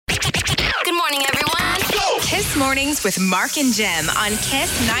Mornings with Mark and Jem on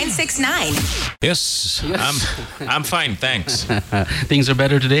Kiss 96.9. Yes. I'm fine, thanks. Things are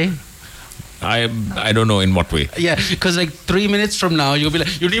better today? I don't know in what way. Yeah, because like 3 minutes from now, you'll be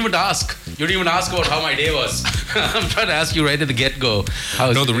like, you didn't even ask. You didn't even ask about how my day was. I'm trying to ask you right at the get-go.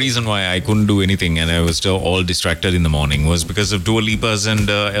 No, the reason why I couldn't do anything and I was still all distracted in the morning was because of Dua Lipa's and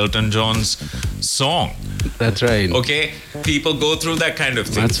Elton John's song. That's right. Okay? People go through that kind of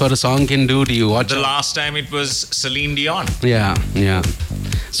thing. That's what a song can do to you. Watch The out. last time it was Celine Dion. Yeah.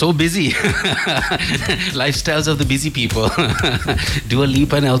 So busy. Lifestyles of the busy people. Dua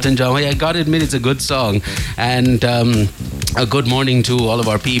Lipa and Elton John. I got to admit, it's a good song. And a good morning to all of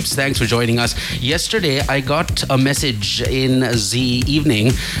our peeps. Thanks for joining us. Yesterday, I got a message in the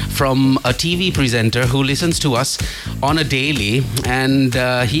evening from a TV presenter who listens to us on a daily. And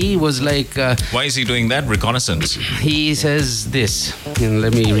he was like... Why is he doing that? Reconnaissance. He says this.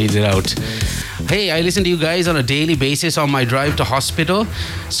 Let me read it out. Hey, I listen to you guys on a daily basis on my drive to hospital.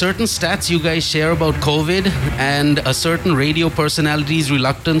 Certain stats you guys share about COVID and a certain radio personality's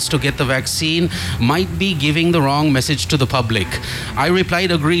reluctance to get the vaccine might be giving the wrong message to the public. I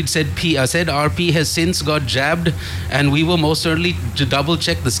replied, agreed, said RP has since got jabbed and we will most certainly double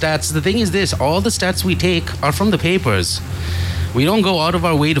check the stats. The thing is this, all the stats we take are from the papers. We don't go out of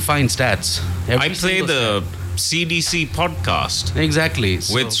our way to find stats. I play the CDC podcast. Exactly.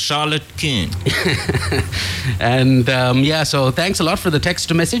 With Charlotte King. And so thanks a lot for the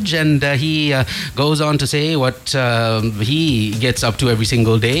text message. And he goes on to say what he gets up to every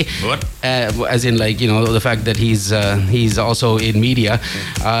single day. What? As in, like, the fact that he's also in media.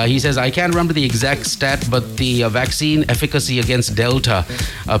 He says, I can't remember the exact stat, but the vaccine efficacy against Delta,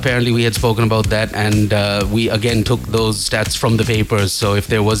 apparently we had spoken about that. And we again took those stats from the papers. So if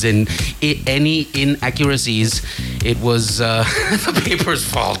there was any inaccuracies, it was the paper's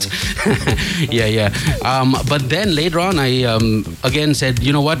fault. Yeah. But then later on, I again said,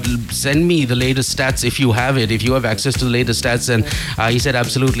 you know what, send me the latest stats if you have it, if you have access to the latest stats. And he said,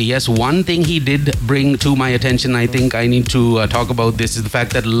 absolutely, yes. One thing he did bring to my attention, I think I need to talk about this, is the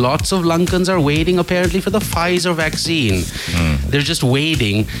fact that lots of Lankans are waiting apparently for the Pfizer vaccine. They're just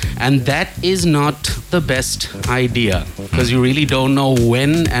waiting. And that is not the best idea because you really don't know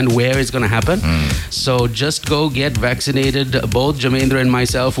when and where it's going to happen. So just go get vaccinated. Both Jamendra and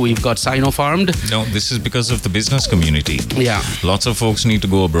myself, we've got Sinopharmed. No, this is because of the business community. Yeah. Lots of folks need to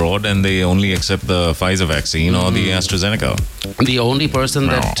go abroad and they only accept the Pfizer vaccine or the AstraZeneca. The only person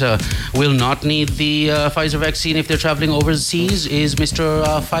that will not need the Pfizer vaccine if they're traveling overseas is Mr.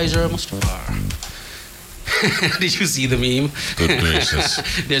 Pfizer Mustafa. Did you see the meme? Good gracious.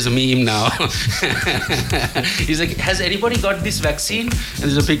 There's a meme now. He's like, has anybody got this vaccine? And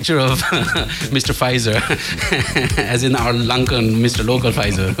there's a picture of Mr. Pfizer, as in our Lankan Mr. Local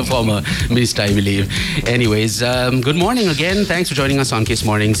Pfizer, former minister, I believe. Anyways, good morning again. Thanks for joining us on Kiss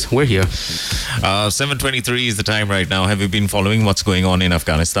Mornings. We're here. 7:23 is the time right now. Have you been following what's going on in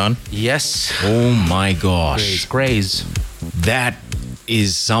Afghanistan? Yes. Oh my gosh. Craze. That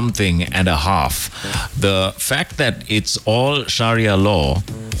is something and a half. The fact that it's all Sharia law,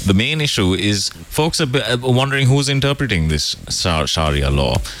 the main issue is folks are wondering who's interpreting this Sharia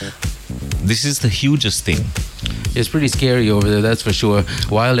law. This is the hugest thing. It's pretty scary over there, that's for sure.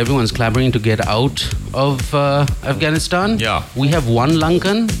 While everyone's clamoring to get out of Afghanistan, we have one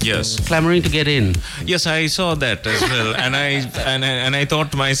Lankan clamoring to get in. Yes, I saw that as well, and I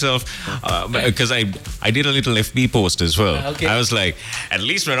thought to myself, because I did a little FB post as well. Okay. I was like, at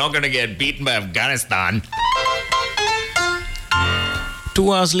least we're not going to get beaten by Afghanistan.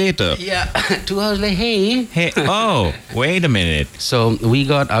 2 hours later. Yeah, 2 hours later, hey. Oh, wait a minute. So we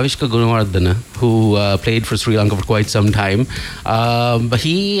got Avishka Gunawardena, who played for Sri Lanka for quite some time. But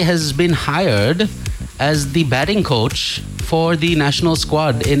he has been hired as the batting coach for the national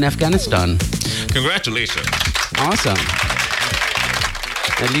squad in Afghanistan. Congratulations. Awesome.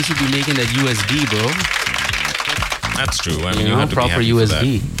 At least you'll be making that USD, bro. That's true. I mean, you have to proper be happy USD. For that.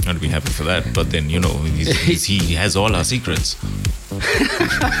 You have to be happy for that. But then, he has all our secrets.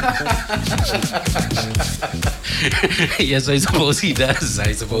 Yes, I suppose he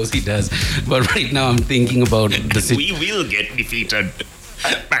does. But right now I'm thinking about the We will get defeated.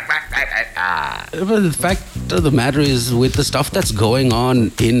 But the fact of the matter is, with the stuff that's going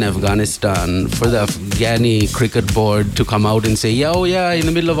on in Afghanistan, for the Afghani cricket board to come out and say, in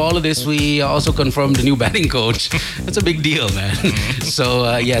the middle of all of this, we also confirmed a new batting coach. That's a big deal, man. So,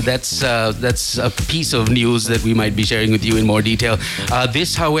 that's a piece of news that we might be sharing with you in more detail.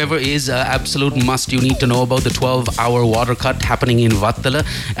 This, however, is absolute must. You need to know about the 12-hour water cut happening in Vattala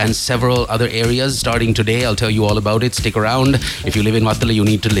and several other areas starting today. I'll tell you all about it. Stick around. If you live in Vattala, you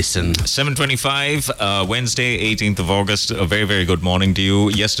need to listen. man. 7:25, Wednesday, 18th of August. A very, very good morning to you.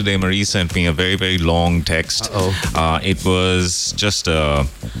 Yesterday, Marie sent me a very, very long text. It was just a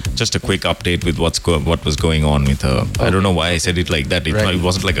quick update with what was going on with her. I don't know why I said it like that. It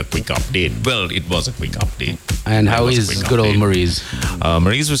wasn't like a quick update. Well, it was a quick update. And how is good old Maurice?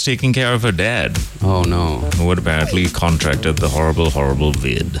 Maurice was taking care of her dad. Oh, no. Who had apparently contracted the horrible, horrible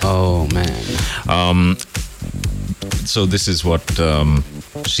vid. Oh, man. So this is what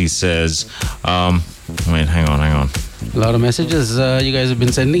she says. Wait, hang on. A lot of messages you guys have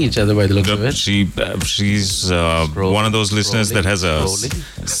been sending each other by the looks of it. She's one of those listeners that has a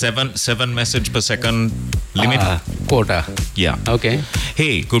seven message per second limit. Quota. Yeah. Okay.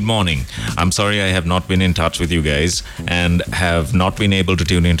 Hey, good morning. I'm sorry I have not been in touch with you guys and have not been able to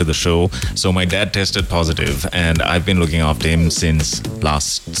tune into the show. So my dad tested positive and I've been looking after him since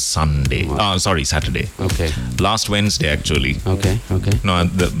last Sunday. Saturday. Okay. Last Wednesday, actually. Okay. No,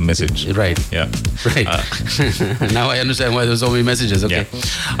 the message. Right. Yeah. Right. Now I understand why there's so many messages. Okay.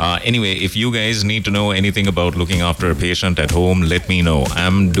 Yeah. Anyway, if you guys need to know anything about looking after a patient at home, let me know.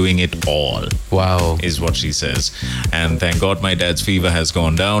 I'm doing it all. Wow. Is what she says. And thank God my dad's fever has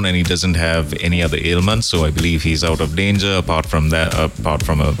gone down and he doesn't have any other ailments. So I believe he's out of danger apart from a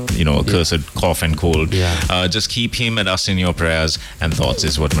cursed cough and cold. Yeah. Just keep him and us in your prayers and thoughts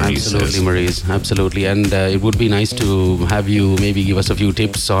is what Marie says. Absolutely, Maurice. Absolutely. And it would be nice to have you maybe give us a few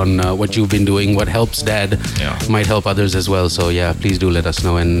tips on what you've been doing, what helps Dad, might help others as well. So yeah, please do let us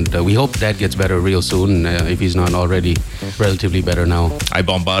know. And we hope Dad gets better real soon if he's not already relatively better now. I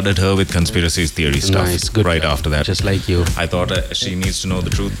bombarded her with conspiracy theory stuff. Nice, good. Right after that. Just like you. I thought she needs to know the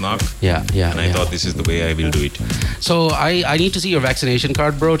truth, Mark. Yeah. And I thought this is the way I will do it. So I need to see your vaccination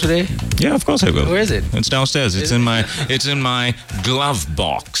card, bro, today. Yeah, of course I will. Where is it? It's downstairs. It's in my glove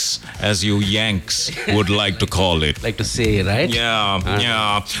box, as you Yanks would like to call it. Like to say, right?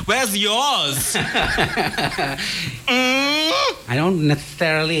 Yeah. Where's yours? I don't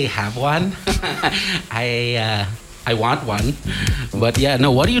necessarily have one. I want one. But yeah,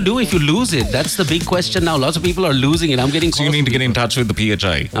 no, what do you do if you lose it? That's the big question now. Lots of people are losing it. I'm getting So you need to get in touch with the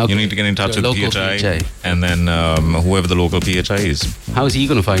PHI. Okay. You need to get in touch with the PHI. And then whoever the local PHI is. How is he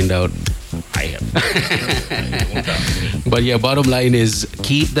going to find out? I have. But yeah, bottom line is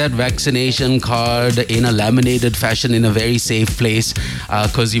keep that vaccination card in a laminated fashion in a very safe place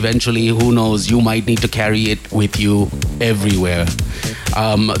because eventually, who knows, you might need to carry it with you everywhere.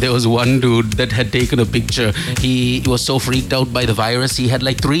 There was one dude that had taken a picture. He was so freaked out by the virus. He had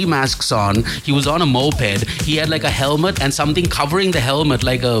like 3 masks on. He was on a moped. He had like a helmet and something covering the helmet,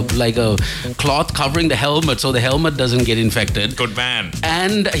 like a cloth covering the helmet so the helmet doesn't get infected. Good man.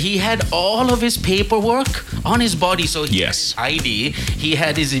 And he had all of his paperwork on his body. So he had his ID. He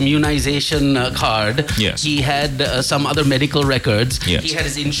had his immunization card. Yes. He had some other medical records. Yes. He had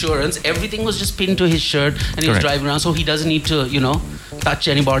his insurance. Everything was just pinned to his shirt and he was driving around. So he doesn't need to, touch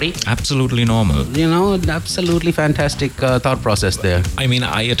anybody. Absolutely normal. Absolutely fantastic thought process there. I mean,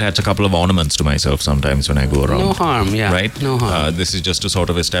 I attach a couple of ornaments to myself sometimes when I go around. No harm, yeah. Right? No harm. This is just to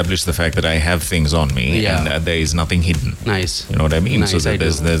sort of establish the fact that I have things on me and there is nothing hidden. Nice. You know what I mean? Nice, so that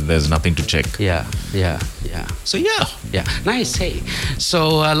there's nothing to check. Yeah. So yeah. Nice. Hey, so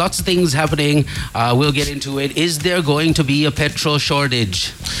lots of things happening. We'll get into it. Is there going to be a petrol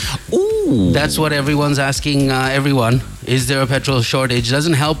shortage? Ooh. That's what everyone's asking everyone. Is there a petrol shortage?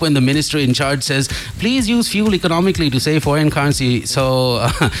 Doesn't help when the minister in charge says, please use fuel economically to save foreign currency. So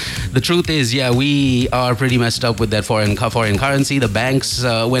the truth is, we are pretty messed up with that foreign currency. The banks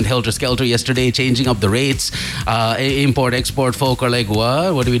went helter-skelter yesterday, changing up the rates. Import-export folk are like,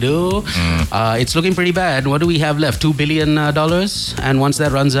 what do we do? It's looking pretty bad. What do we have left? $2 billion? And once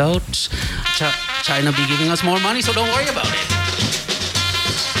that runs out, China be giving us more money, so don't worry about it.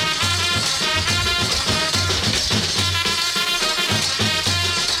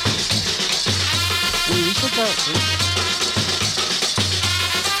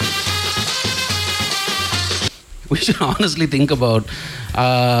 We should honestly think about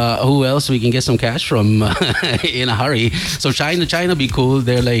who else we can get some cash from in a hurry. So China be cool.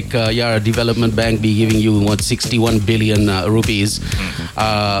 They're like, a development bank be giving you 61 billion rupees.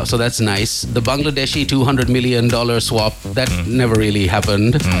 So that's nice. The Bangladeshi $200 million swap that never really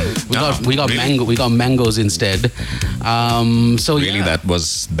happened. We got mangoes instead. So really,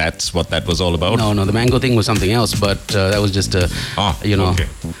 that's what that was all about. No, the mango thing was something else. But that was just a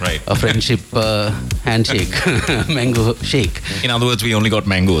friendship handshake. mango shake. In other words, we only got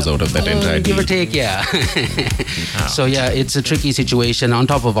mangoes out of that entire Give or deal. take, yeah. So yeah, it's a tricky situation. On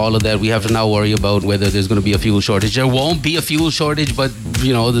top of all of that, we have to now worry about whether there's going to be a fuel shortage. There won't be a fuel shortage, but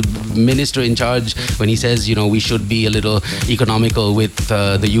the minister in charge, when he says we should be a little economical with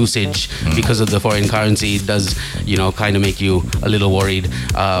the usage because of the foreign currency, it does kind of make you a little worried.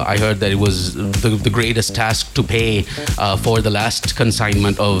 I heard that it was the greatest task to pay for the last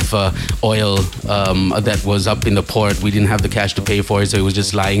consignment of oil that was up in the port. We didn't have the cash to pay for it, so it was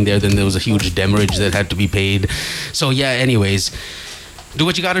just lying there. Then there was a huge demurrage that had to be paid. So yeah, anyways, do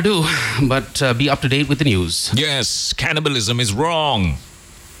what you gotta do, but be up to date with the news. Yes, cannibalism is wrong.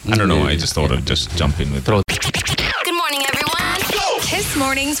 I don't know. I just thought I'd just jump in with that. Good morning, everyone. Kiss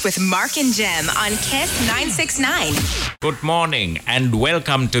Mornings with Mark and Jem on Kiss 969. Good morning and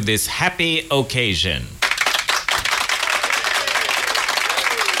welcome to this happy occasion.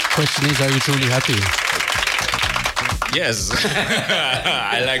 Question is, are you truly happy? Yes,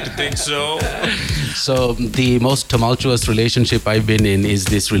 I like to think so. So the most tumultuous relationship I've been in is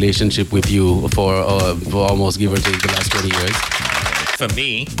this relationship with you for almost, give or take, the last 20 years. For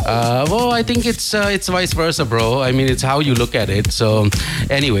me, well, I think it's vice versa, bro. I mean, it's how you look at it. So,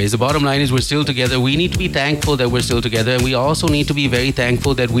 anyways, the bottom line is we're still together. We need to be thankful that we're still together, and we also need to be very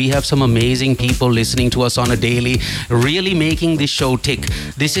thankful that we have some amazing people listening to us on a daily, really making this show tick.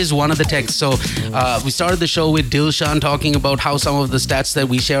 This is one of the texts. So, we started the show with Dilshan talking about how some of the stats that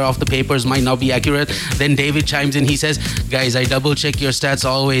we share off the papers might not be accurate. Then David chimes in. He says, "Guys, I double check your stats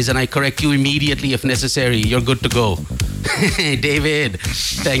always, and I correct you immediately if necessary. You're good to go." David,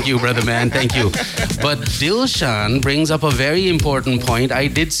 thank you, brother man, thank you. But Dilshan brings up a very important point. I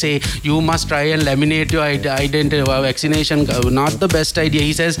did say you must try and laminate your identity vaccination. Not the best idea.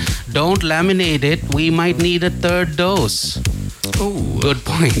 He says, don't laminate it. We might need a third dose. Oh, good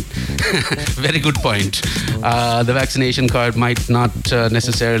point. Very good point. The vaccination card might not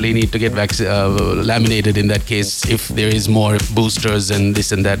necessarily need to get laminated in that case if there is more boosters and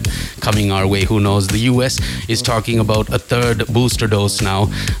this and that coming our way. Who knows? The US is talking about a third booster dose now.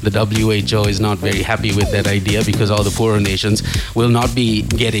 The WHO is not very happy with that idea because all the poorer nations will not be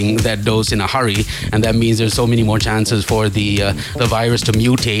getting that dose in a hurry, and that means there's so many more chances for the virus to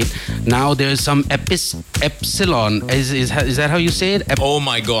mutate. Now there's some epsilon. Is that how you say it? Oh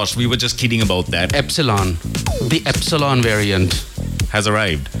my gosh, we were just kidding about that. Epsilon. The epsilon variant has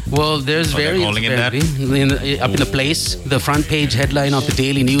arrived. Well, there's variants calling it that? up in the place. The front page headline of the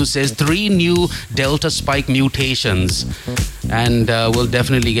Daily News says 3 new Delta spike mutations. And we'll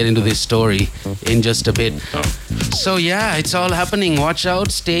definitely get into this story in just a bit. Oh. So yeah, it's all happening. Watch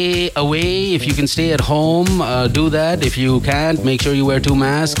out, stay away. If you can stay at home, do that. If you can't, make sure you wear 2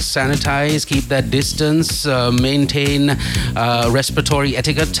 masks, sanitize, keep that distance, maintain respiratory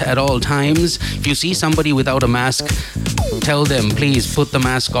etiquette at all times. If you see somebody without a mask, tell them, please put the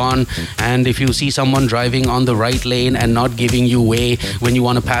mask on. And if you see someone driving on the right lane and not giving you way when you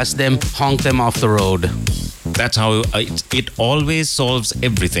want to pass them, honk them off the road. That's how it always solves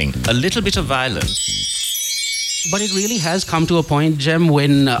everything. A little bit of violence. But it really has come to a point, Jem,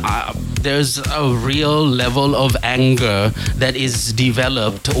 when there's a real level of anger that is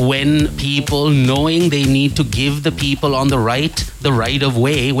developed when people, knowing they need to give the people on the right of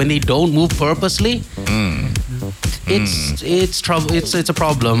way, when they don't move purposely. It's trouble. It's a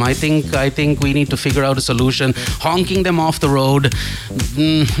problem. I think we need to figure out a solution. Honking them off the road,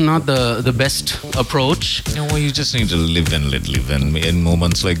 not the best approach. No, well, you just need to live and let live, and in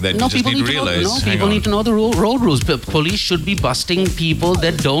moments like that, No, you just people need to realize. people need to know the road rules. Police should be busting people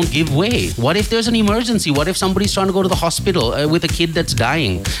that don't give way. What if there's an emergency? What if somebody's trying to go to the hospital with a kid that's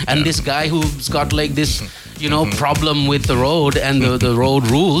dying, and this guy who's got like this problem with the road and the road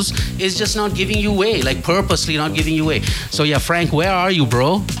rules is just not giving you way, like purposely not giving you way. So yeah, Frank, where are you,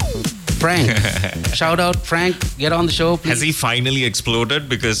 bro? Frank, shout out, Frank, get on the show, please. Has he finally exploded?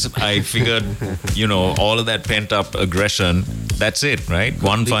 Because I figured, all of that pent up aggression, that's it, right?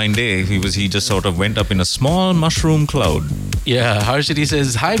 One fine day, he just sort of went up in a small mushroom cloud. Yeah, Harshiti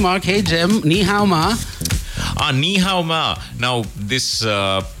says, hi Mark, hey Jem, ni hao ma. Ni hao ma. Now, this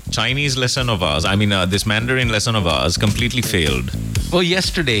Chinese lesson of ours, this Mandarin lesson of ours completely failed. Well,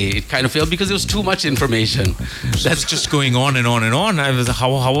 yesterday it kind of failed because there was too much information. That's just going on and on and on.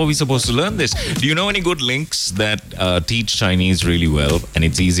 How are we supposed to learn this? Do you know any good links that teach Chinese really well and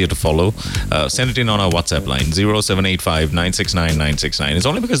it's easier to follow? Send it in on our WhatsApp line, 0785 969 969. It's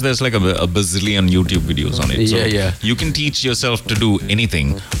only because there's like a bazillion YouTube videos on it. So yeah. You can teach yourself to do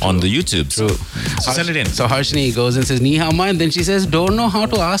anything on the YouTube. True. So send it in. So Harshini goes and says, Ni hao ma, and then she says, don't know how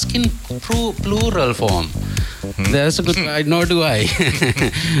to ask in plural form. That's a good. Nor do I.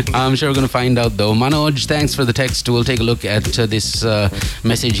 I'm sure we're going to find out though. Manoj, thanks for the text. We'll take a look at this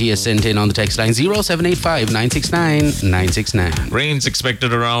message he has sent in on the text line 0785 969 969. Rains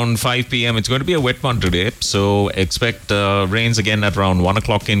expected around 5 p.m. It's going to be a wet one today, so expect rains again at around 1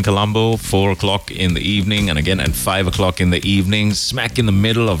 o'clock in Colombo, 4 o'clock in the evening, and again at 5 o'clock in the evening, smack in the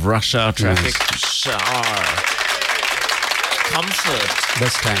middle of rush hour traffic. Shower. Comfort.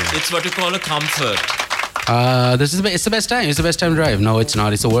 Best time. It's what you call a comfort. It's the best time. It's the best time to drive. No, it's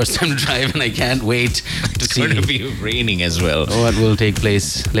not. It's the worst time to drive, and I can't wait to see. It's going to be raining as well. What will take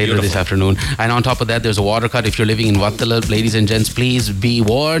place later this afternoon. And on top of that, there's a water cut. If you're living in Vattala, ladies and gents, please be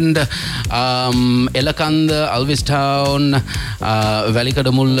warned. Elakanda, Alvistown,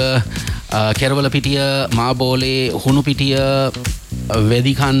 Valikadamulla, Keravalapitiya, Mabole, Hunupitiya,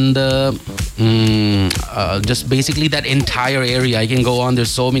 Vedikanda, just basically that entire area. I can go on.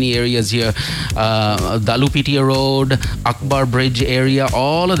 There's so many areas here. Dalupitiya Road, Akbar Bridge area,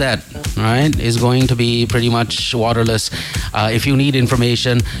 all of that, right, is going to be pretty much waterless. If you need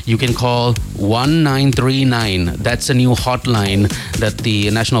information, you can call 1939. That's a new hotline that the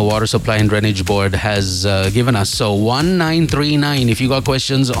National Water Supply and Drainage Board has given us. So 1939. If you got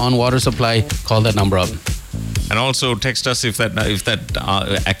questions on water supply, call that number up. And also text us if that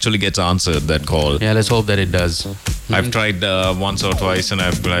actually gets answered, that call. Yeah, let's hope that it does. I've tried once or twice, and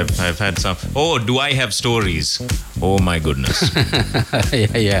I've had some. Oh, do I have stories? Oh my goodness.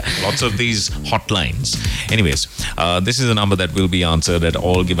 Yeah. Lots of these hotlines. Anyways, this is a number that will be answered at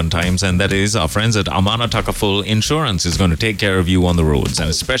all given times, and that is our friends at Amana Takaful Insurance is going to take care of you on the roads, and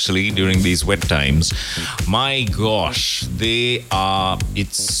especially during these wet times. My gosh, they are.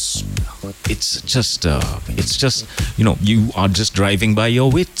 It's just you are just driving by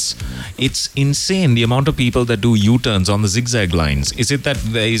your wits. It's insane the amount of people that do U-turns on the zigzag lines. Is it that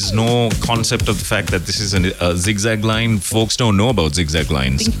there is no concept of the fact that this is a zigzag line? Folks don't know about zigzag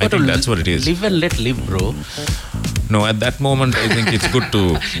lines. I think that's what it is. Live and let live, bro. No, at that moment, I think it's good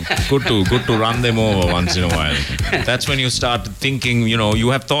to run them over once in a while. That's when you start thinking, you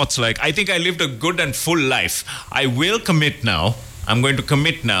have thoughts like, I think I lived a good and full life. I will commit now. I'm going to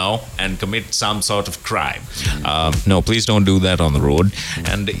commit now and commit some sort of crime. No, please don't do that on the road.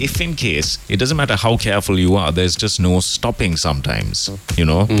 And if in case, it doesn't matter how careful you are, there's just no stopping sometimes.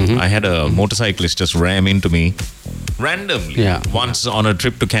 I had a motorcyclist just ram into me randomly once on a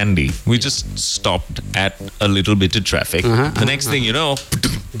trip to Kandy. We just stopped at a little bit of traffic. The next thing you know...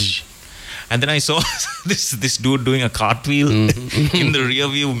 And then I saw this dude doing a cartwheel in the rear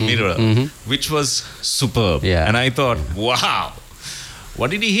view mirror, which was superb. Yeah. And I thought, wow,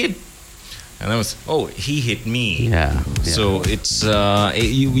 what did he hit? And I was, he hit me. Yeah. So it's,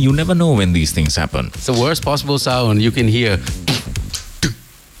 you never know when these things happen. It's the worst possible sound you can hear.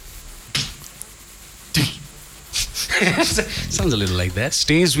 Sounds a little like that.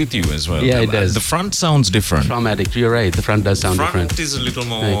 Stays with you as well. Yeah, it does. The front sounds different. Traumatic. You're right. The front does sound different. The front is a little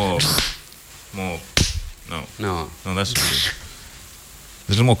more... No, that's true. There's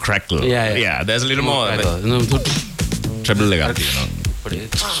a little more crackle. Yeah, there's a little more treble legati, Put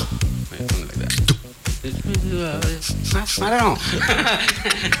it something like that. I don't know.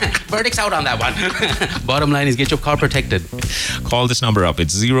 Verdict's out on that one. Bottom line is get your car protected. Call this number up.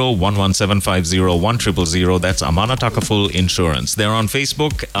 It's 011750100. That's Amana Takaful Insurance. They're on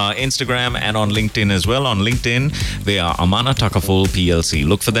Facebook, Instagram, and on LinkedIn as well. On LinkedIn, they are Amana Takaful PLC.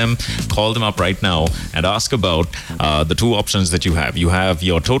 Look for them. Call them up right now and ask about the two options that you have. You have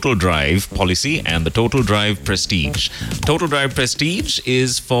your Total Drive policy and the Total Drive Prestige. Total Drive Prestige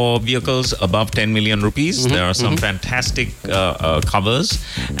is for vehicles above 10 million rupees. There are some fantastic covers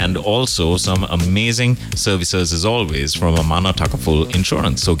and also some amazing services as always from Amana Takaful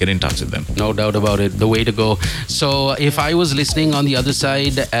Insurance. So get in touch with them. No doubt about it. The way to go. So if I was listening on the other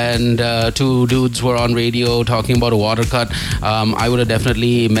side and two dudes were on radio talking about a water cut, I would have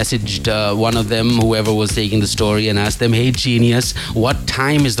definitely messaged one of them, whoever was taking the story, and asked them, hey, genius, what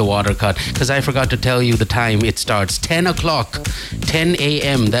time is the water cut? Because I forgot to tell you the time. It starts 10 o'clock, 10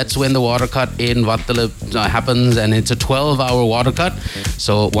 a.m. That's when the water cut in Vattala happens, and it's a 12-hour water cut.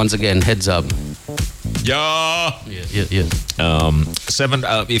 So once again, heads up. Yeah.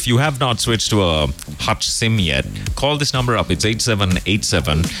 If you have not switched to a Hutch SIM yet, call this number up. It's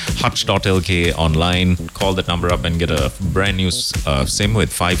 8787 Hutch.lk online. Call that number up and get a brand new SIM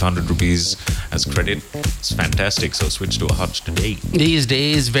with 500 rupees as credit. It's fantastic. So switch to a Hutch today. These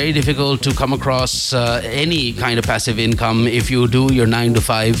days, very difficult to come across any kind of passive income. If you do your 9 to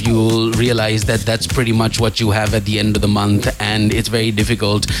 5, you'll realize that that's pretty much what you have at the end of the month, and it's very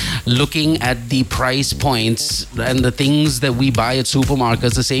difficult. Looking at the price points and the things that that we buy at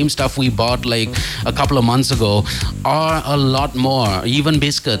supermarkets, the same stuff we bought like a couple of months ago, are a lot more. Even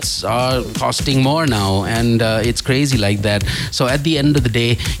biscuits are costing more now, and it's crazy like that. So at the end of the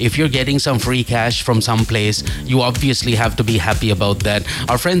day, if you're getting some free cash from some place, you obviously have to be happy about that.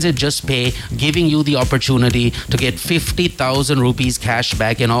 Our friends at JustPay giving you the opportunity to get 50,000 rupees cash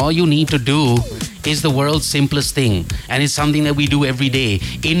back, and all you need to do is the world's simplest thing, and it's something that we do every day.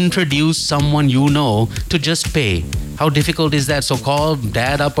 Introduce someone you know to JustPay. How difficult is that? So call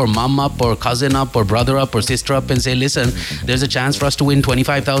dad up or mom up or cousin up or brother up or sister up and say, listen, there's a chance for us to win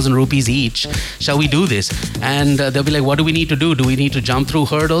 25,000 rupees each. Shall we do this? And they'll be like, what do we need to do? Do we need to jump through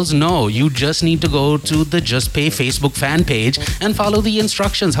hurdles? No, you just need to go to the JustPay Facebook fan page and follow the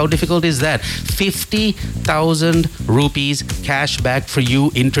instructions. How difficult is that? 50,000 rupees cash back for you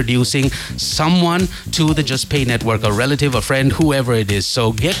introducing someone to the JustPay network, a relative, a friend, whoever it is.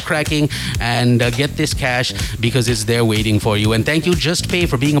 So get cracking and get this cash because it's there waiting for you. And thank you, JustPay,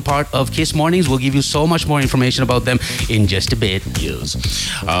 for being a part of Kiss Mornings. We'll give you so much more information about them in just a bit. Yes.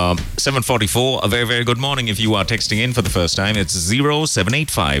 7:44. A very, very good morning. If you are texting in for the first time, it's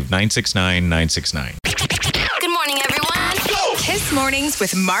 0785 969 969. Good morning, everyone. Kiss Mornings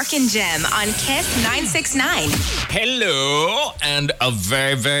with Mark and Jem on Kiss 969. Hello, and a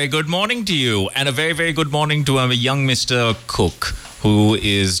very, very good morning to you. And a very, very good morning to a young Mr. Cook, who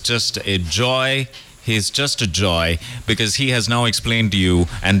is just a joy. He's just a joy because he has now explained to you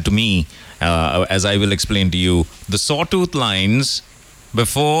and to me, as I will explain to you, the sawtooth lines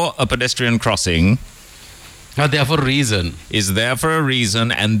before a pedestrian crossing Are there for a reason. is there for a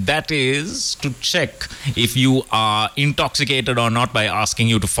reason, and that is to check if you are intoxicated or not by asking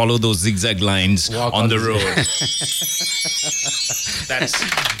you to follow those zigzag lines Walk on on the the- road. That's...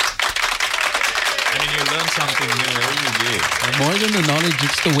 I mean, you learn something new every day. More than the knowledge,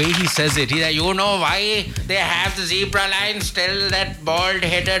 it's the way he says it. He's like, you know why they have the zebra lines? Tell that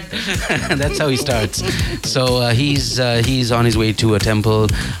bald-headed. That's how he starts. So he's on his way to a temple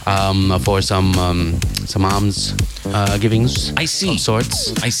for some alms givings. I see. Of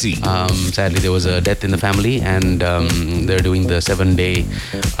sorts. I see. Sadly, there was a death in the family, and they're doing the 7-day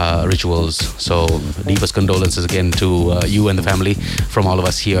rituals. So deepest condolences again to you and the family from all of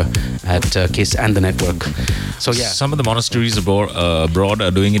us here at KISS and the network. So yeah. Some of the monasteries abroad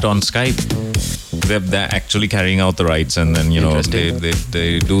are doing it on Skype. They're actually carrying out the rites, and then, you know,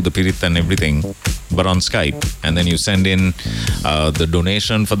 they do the pirit and everything, but on Skype. And then you send in the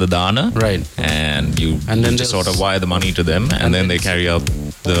donation for the dana. Right. And you then just they'll sort of wire the money to them, and then they carry out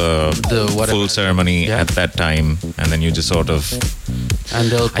the whatever. full ceremony Yeah. at that time. And then you just sort of... And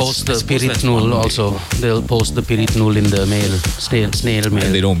they'll post the suppose that's pirit one nul way. also. They'll post the pirit nul in the mail, snail mail.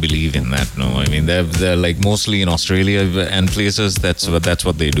 And they don't believe in that, no. I mean, they're like mostly in Australia and places, that's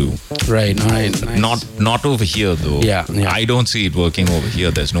what they do. Right. Nice. Not over here, though. Yeah. I don't see it working over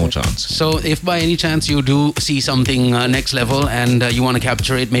here. There's no chance. So if by any chance you do see something next level and you want to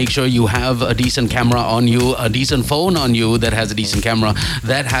capture it, make sure you have a decent camera on you, a decent phone on you that has a decent camera.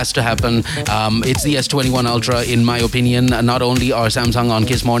 That has to happen. It's the S21 Ultra, in my opinion. Not only are Samsung on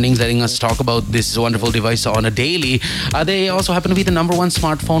Kiss Mornings letting us talk about this wonderful device on a daily, they also happen to be the #1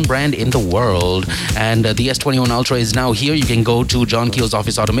 smartphone brand in the world. And the S21 Ultra is now here. You can go to John Keel's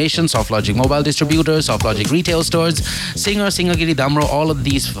Office Automation, SoftLogic Mobile Distributors, SoftLogic Retail Stores, Singer, Singagiri, Damro. All of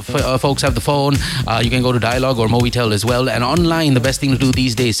these folks have the phone. You can go to Dialog or Movitel as well. And online, the best thing to do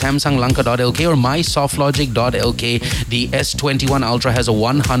these days, SamsungLanka.lk or mysoftlogic.lk. The S21 Ultra has a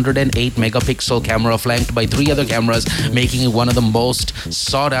 108 megapixel camera flanked by 3 other cameras, making it one of the most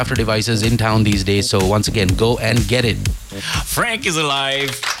sought after devices in town these days. So once again, go and get it. Frank is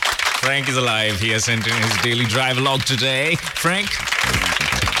alive. Frank is alive. He has sent in his daily drive log today. Frank,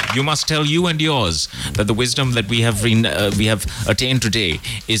 you must tell you and yours that the wisdom that we have attained today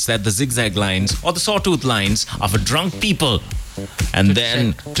is that the zigzag lines or the sawtooth lines are for drunk people. And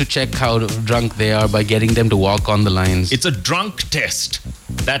then To check how drunk they are by getting them to walk on the lines. it's a drunk test.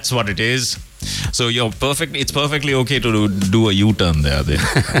 That's what it is. So it's perfectly okay to do a U-turn there then.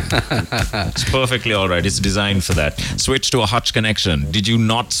 It's perfectly all right. It's designed for that. Switch to a Hutch connection. Did you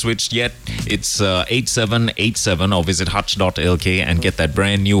not switch yet? It's 8787, or visit hutch.lk and get that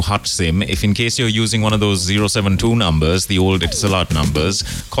brand new Hutch SIM. If in case you're using one of those 072 numbers, the old Etisalat numbers,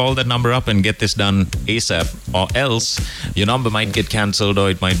 call that number up and get this done ASAP, or else your number might get cancelled or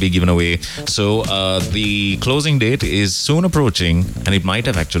it might be given away. So the closing date is soon approaching, and it might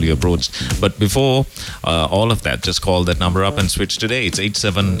have actually approached. But before 4. All of that. Just call that number up and switch today. It's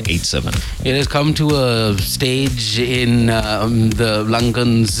 8787. It has come to a stage in the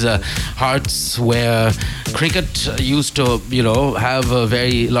Lankans' hearts where cricket used to, have a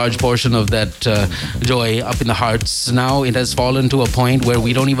very large portion of that joy up in the hearts. Now it has fallen to a point where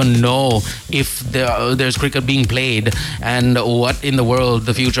we don't even know if there's cricket being played and what in the world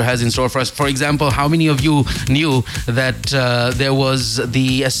the future has in store for us. For example, how many of you knew that there was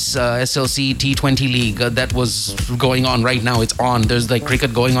the SLC T20 League that was going on right now? It's on. There's like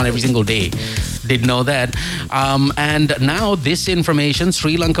cricket going on every single day. Didn't know that. And now this information,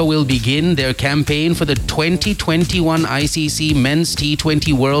 Sri Lanka will begin their campaign for the 2021 ICC Men's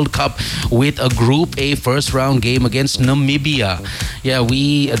T20 World Cup with a Group A first round game against Namibia. Yeah,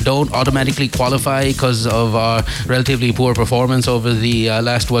 we don't automatically qualify because of our relatively poor performance over the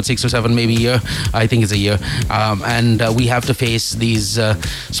last, 6 or 7 maybe year. I think it's a year. And we have to face these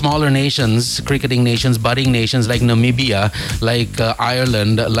smaller nations, cricketing nations, budding nations like Namibia, like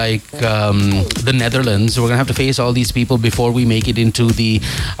Ireland, like the Netherlands. We're going to have to face all these people before we make it into the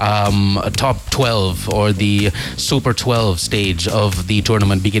top 12 or the Super 12 stage of the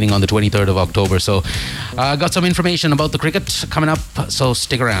tournament beginning on the 23rd of October. So got some information about the cricket coming up, so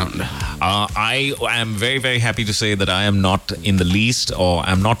stick around. I am very, very happy to say that I am not in the least, or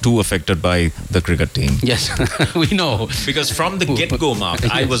I'm not too affected by the cricket team. Yes, we know. Because from the get-go, Mark,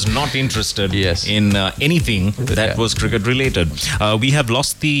 I was not interested Yes. in anything that was cricket related. We have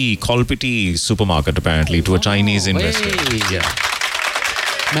lost the Kolpiti supermarket apparently to a Chinese investor. Hey.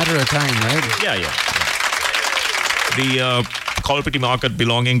 Matter of time, right? Yeah. The Kolpiti market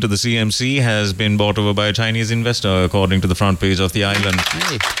belonging to the CMC has been bought over by a Chinese investor, according to the front page of the island.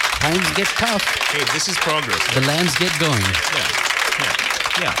 Hey, times get tough. Hey, this is progress. The lands get going.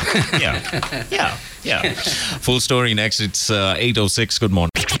 Yeah. Full story next. It's 8:06. Good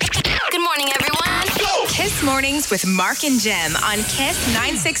morning. Good morning, everyone. Kiss Mornings with Mark and Jem on Kiss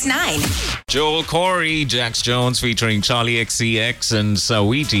 969. Joel Corey, Jax Jones featuring Charlie XCX and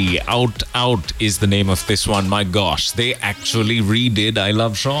Saweetie. Out is the name of this one. My gosh, they actually redid I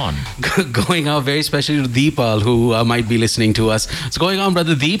Love Sean. Going out very specially to Deepal, who might be listening to us. What's going on,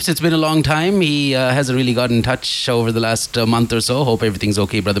 brother Deeps? It's been a long time. He hasn't really gotten in touch over the last month or so. Hope everything's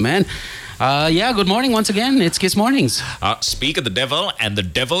okay, brother man. Good morning once again. It's Kiss Mornings. Speak of the devil, and the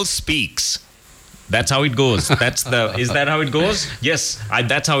devil speaks. That's how it goes. Is that how it goes? Yes,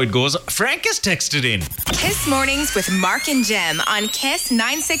 that's how it goes. Frank has texted in. Kiss Mornings with Mark and Jem on Kiss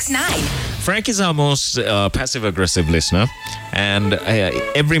 969. Frank is our most passive-aggressive listener, and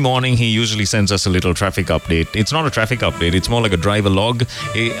every morning he usually sends us a little traffic update. It's not a traffic update; it's more like a driver log.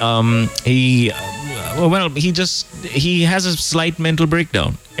 He has a slight mental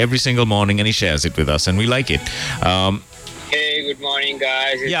breakdown every single morning, and he shares it with us, and we like it. Hey, good morning,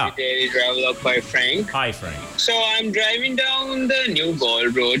 guys. It's the Daily Travelogue by Frank. Hi, Frank. So I'm driving down the new Gaul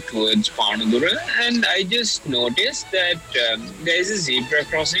Road towards Panagura, and I just noticed that there is a zebra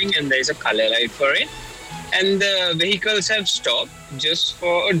crossing and there is a color light for it. And the vehicles have stopped just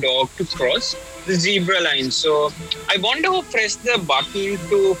for a dog to cross the zebra line. So I want to press the button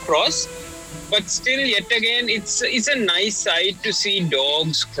to cross, but still, yet again, it's a nice sight to see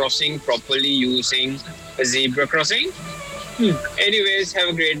dogs crossing properly using a zebra crossing. Anyways, have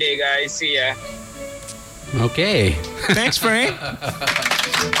a great day, guys. See ya. Okay. Thanks, Frank.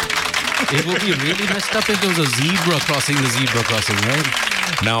 It would be really messed up if there was a zebra crossing the zebra crossing, right?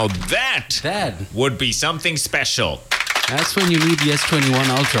 Now that would be something special. That's when you need the S21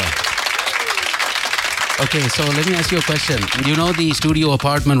 Ultra. Okay, so let me ask you a question. You know the studio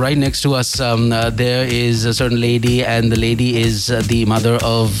apartment right next to us, there is a certain lady, and the lady is the mother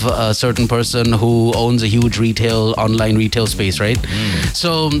of a certain person who owns a huge online retail space, right?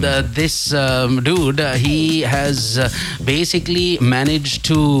 So this dude, he has basically managed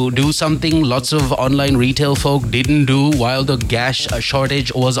to do something lots of online retail folk didn't do while the gas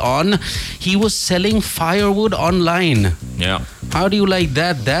shortage was on. He was selling firewood online. Yeah. How do you like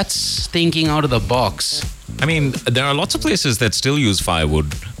that? That's thinking out of the box. I mean, there are lots of places that still use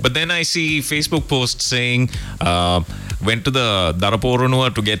firewood, but then I see Facebook posts saying, went to the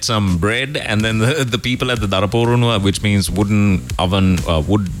Daraporunua to get some bread, and then the people at the Daraporunua, which means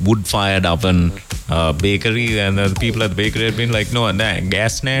wood-fired oven, bakery, and the people at the bakery had been like, no,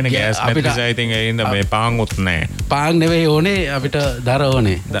 gas ne, gas අපිට- I think in the pang utne. පාන් නෙවෙයි ඕනේ අපිට දර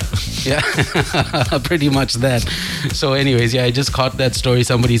ඕනේ. Yeah, pretty much that. So anyways, yeah, I just caught that story.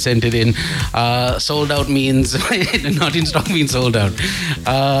 Somebody sent it in. Sold out means not in stock means sold out.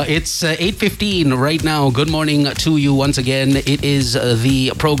 It's 8:15 right now. Good morning to you once again. It is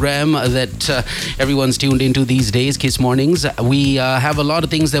the program that everyone's tuned into these days, Kiss Mornings. We have a lot of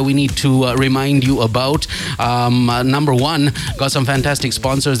things that we need to remind you about. Number one, got some fantastic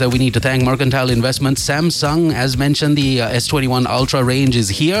sponsors that we need to thank. Mercantile Investments, Samsung, as mentioned, the S21 Ultra range is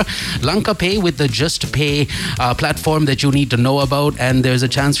here. Lanka Pay with the Just Pay platform that you need to know about, and there's a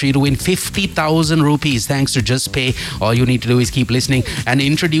chance for you to win 50,000 rupees thanks to Just Pay. All you need to do is keep listening and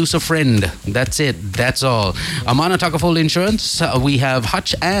introduce a friend. That's it. That's all. Amana Takaful Insurance, we have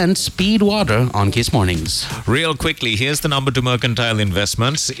Hutch and Speed Water on Kiss Mornings. Real quickly, here's the number to Mercantile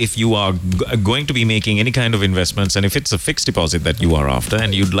Investments. If you are going to be making any kind of investments, and if it's a fixed deposit that you are after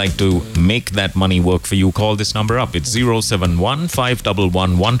and you'd like to make that money work for you, call this number up. It's 071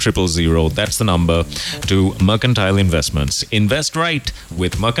 511 1000. That's the number to Mercantile Investments. Invest right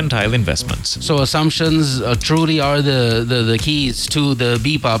with Mercantile Investments. So assumptions truly are the keys to the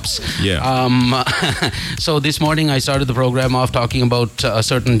beep ups. Yeah. So this morning I started the program off talking about a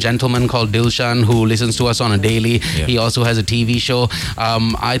certain gentleman called Dilshan who listens to us on a daily. Yeah. He also has a TV show.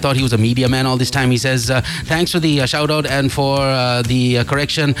 I thought he was a media man all this time. He says, thanks for the shout out and for the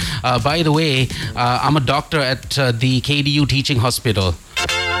correction. By the way, I'm a doctor at the KDU Teaching Hospital.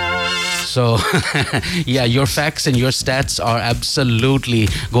 So, yeah, your facts and your stats are absolutely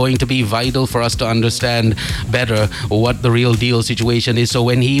going to be vital for us to understand better what the real deal situation is. So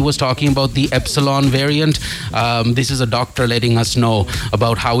when he was talking about the Epsilon variant, this is a doctor letting us know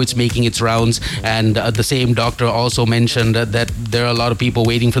about how it's making its rounds. And the same doctor also mentioned that there are a lot of people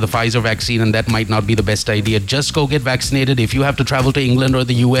waiting for the Pfizer vaccine, and that might not be the best idea. Just go get vaccinated. If you have to travel to England or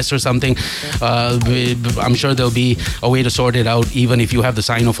the US or something, I'm sure there'll be a way to sort it out, even if you have the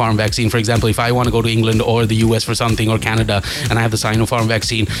Sinopharm vaccine. For example, if I want to go to England or the US for something, or Canada, and I have the Sinopharm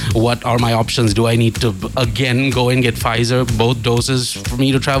vaccine, what are my options? Do I need to again go and get Pfizer, both doses, for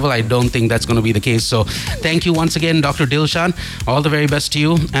me to travel? I don't think that's going to be the case. So thank you once again, Dr. Dilshan. All the very best to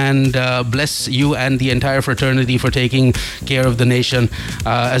you, and bless you and the entire fraternity for taking care of the nation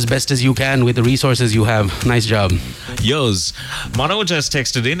as best as you can with the resources you have. Nice job. Yours. Manoj has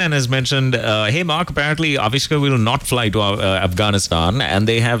texted in and has mentioned, hey Mark, apparently Avishka will not fly to Afghanistan, and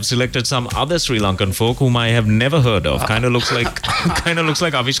they have selected some other Sri Lankan folk whom I have never heard of. Kind of looks like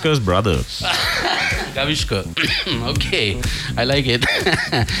Avishka's brother. Kavishka. Okay, I like it.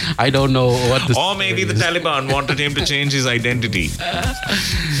 I don't know what this Or maybe the Taliban wanted him to change his identity.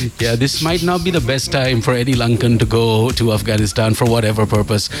 Yeah, this might not be the best time for any Lankan to go to Afghanistan for whatever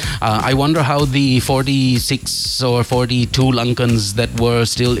purpose. I wonder how the 46 or 42 Lankans that were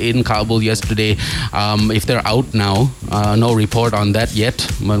still in Kabul yesterday, if they're out now. No report on that yet,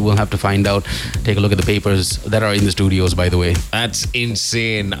 but we'll have to find out. Take a look at the papers that are in the studios, by the way. That's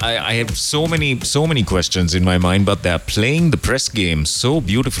insane. I have so many questions in my mind, but they're playing the press game so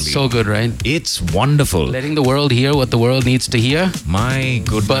beautifully. So good, right? It's wonderful. Letting the world hear what the world needs to hear. My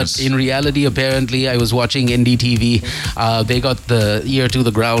goodness. But in reality, apparently, I was watching NDTV. They got the ear to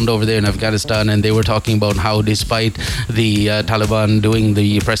the ground over there in Afghanistan, and they were talking about how, despite the Taliban doing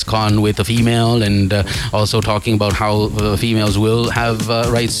the press con with a female, and also talking about how females will have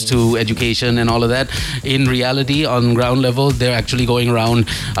rights to education and all of that, in reality, on ground level, they're actually going around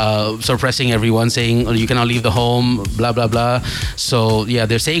suppressing everyone, saying, oh, you cannot leave the home, blah, blah, blah. So, yeah,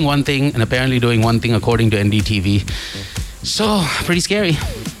 they're saying one thing and apparently doing one thing according to NDTV. So, pretty scary.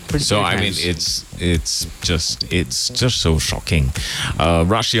 So I mean, it's just so shocking.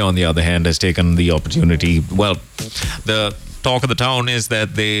 Russia, on the other hand, has taken the opportunity. Well, the talk of the town is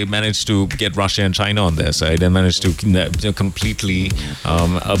that they managed to get Russia and China on their side and managed to completely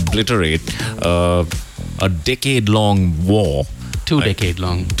obliterate a decade-long war. 2 decade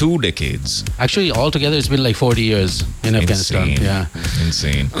long. 2 decades. Actually, altogether, it's been like 40 years in Afghanistan. Insane. Yeah,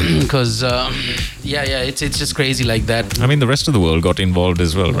 Insane. because it's just crazy like that. I mean, the rest of the world got involved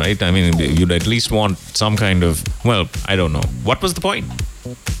as well, right? I mean, you'd at least want some kind of, well, I don't know. What was the point?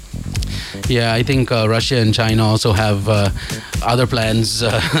 Yeah, I think Russia and China also have other plans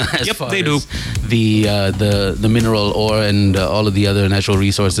as Yep, far they as do. the mineral ore and all of the other natural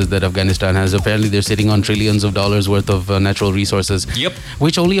resources that Afghanistan has. Apparently, they're sitting on trillions of dollars worth of natural resources, Yep.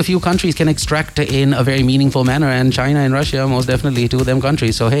 which only a few countries can extract in a very meaningful manner, and China and Russia most definitely two of them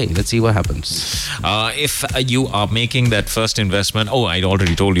countries. So hey, let's see what happens. If you are making that first investment, I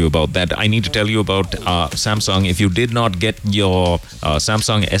already told you about that. I need to tell you about Samsung. If you did not get your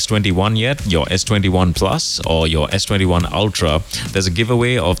Samsung S21 yet, your S21 Plus or your S21 Ultra, there's a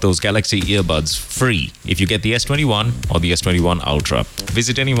giveaway of those Galaxy earbuds free if you get the S21 or the S21 Ultra.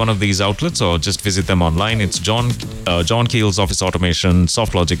 Visit any one of these outlets or just visit them online. It's John Keel's Office Automation,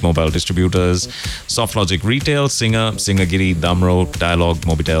 SoftLogic Mobile Distributors, SoftLogic Retail, Singer, Singergiri, Damro, Dialog,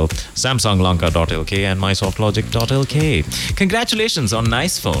 Mobitel, SamsungLanka.lk and MySoftLogic.lk. Congratulations on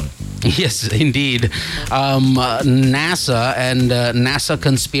nice phone. Yes, indeed. NASA and NASA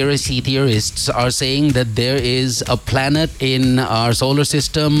conspiracy theorists are saying that there is a planet in our solar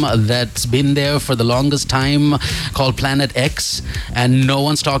system that's been there for the longest time called Planet X, and no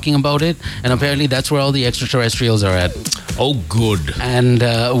one's talking about it. And apparently that's where all the extraterrestrials are at. Oh, good. And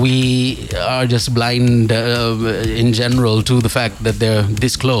we are just blind in general to the fact that they're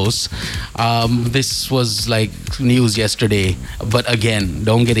this close. This was like news yesterday, but again,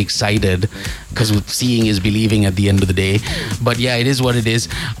 don't get excited because seeing is believing at the end of the day. But yeah, it is what it is.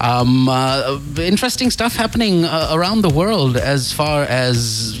 Interesting stuff happening around the world as far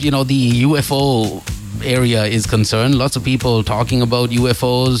as, the UFO area is concerned. Lots of people talking about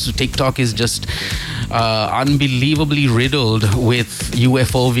UFOs. TikTok is just unbelievably riddled with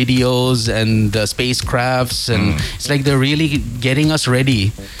UFO videos and spacecrafts, and it's like they're really getting us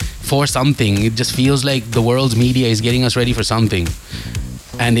ready for something. It just feels like the world's media is getting us ready for something,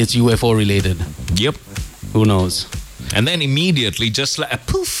 and it's UFO related. Yep. Who knows? And then immediately, just like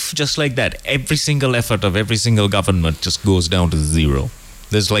poof, just like that, every single effort of every single government just goes down to zero.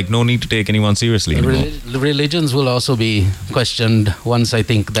 There's like no need to take anyone seriously anymore. Religions will also be questioned once I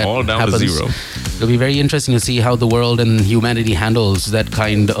think that all down happens. to zero. It'll be very interesting to see how the world and humanity handles that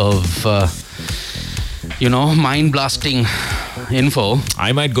kind of, mind-blasting info.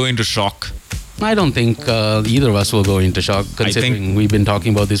 I might go into shock. I don't think either of us will go into shock, considering we've been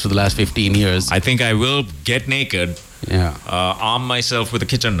talking about this for the last 15 years. I think I will get naked, arm myself with a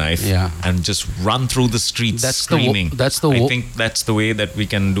kitchen knife, and just run through the streets screaming. I think that's the way that we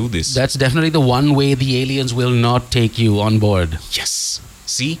can do this. That's definitely the one way the aliens will not take you on board. Yes.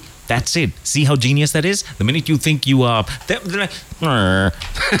 See? That's it. See how genius that is? The minute you think you are... They're like,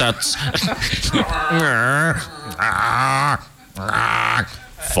 that's...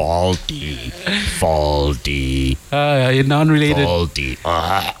 Faulty. Non-related.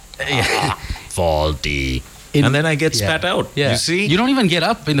 Faulty. And then I get spat out. Yeah. You see? You don't even get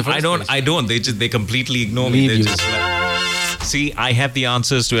up in the first place. I don't. They completely ignore me. They just like, see, I have the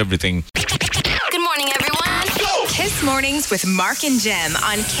answers to everything. Good morning, everyone. Kiss Mornings with Mark and Jem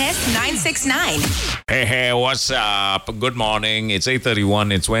on Kiss 96.9. Hey, what's up? Good morning. It's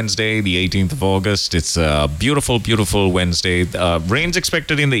 8:31. It's Wednesday, the 18th of August. It's a beautiful, beautiful Wednesday. Rain's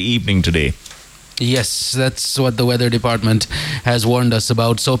expected in the evening today. Yes, that's what the weather department has warned us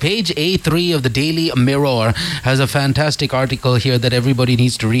about. So page A3 of the Daily Mirror has a fantastic article here that everybody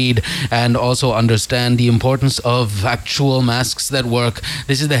needs to read and also understand the importance of actual masks that work.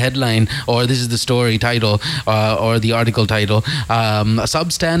 This is the headline, or this is the story title, or the article title.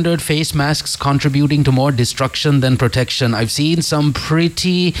 Substandard face masks contributing to more destruction than protection. I've seen some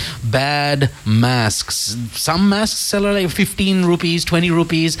pretty bad masks. Some masks sell like 15 rupees, 20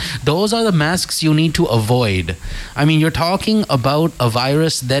 rupees. Those are the masks you need to avoid. I mean, you're talking about a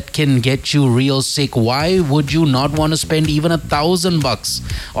virus that can get you real sick. Why would you not want to spend even $1,000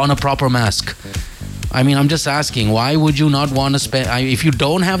 on a proper mask? I mean, I'm just asking, why would you not want to spend? If you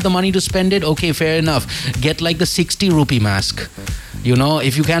don't have the money to spend it, okay, fair enough. Get like the 60 rupee mask.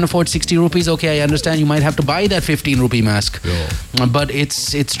 If you can't afford 60 rupees, okay, I understand you might have to buy that 15 rupee mask. Yeah. But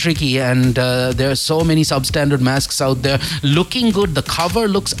it's tricky, and there are so many substandard masks out there. Looking good, the cover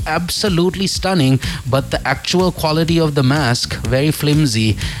looks absolutely stunning, but the actual quality of the mask, very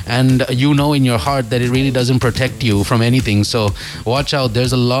flimsy, and in your heart that it really doesn't protect you from anything. So watch out,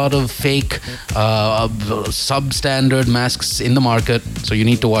 there's a lot of fake substandard masks in the market, so you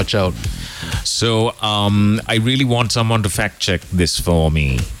need to watch out. So I really want someone to fact check this for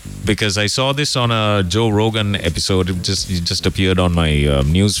me, because I saw this on a Joe Rogan episode. It just appeared on my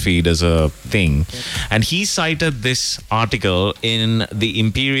news feed as a thing, and he cited this article in the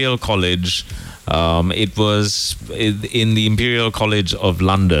Imperial College. It was in the Imperial College of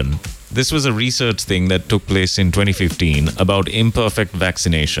London. This was a research thing that took place in 2015 about imperfect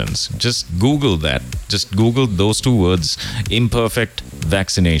vaccinations. Just Google that. Just Google those two words, imperfect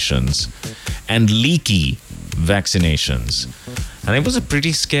vaccinations and leaky vaccinations. And it was a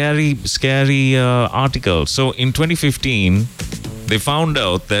pretty scary article. So in 2015, they found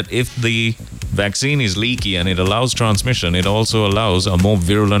out that if the vaccine is leaky and it allows transmission, it also allows a more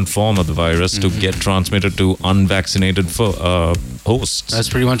virulent form of the virus to get transmitted to unvaccinated hosts. That's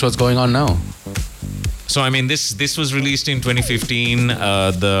pretty much what's going on now. So, I mean, this was released in 2015.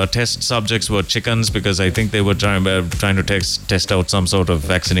 The test subjects were chickens because I think they were trying to test out some sort of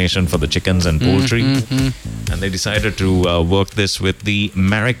vaccination for the chickens and poultry. And they decided to work this with the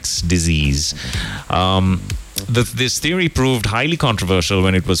Marek's disease. This theory proved highly controversial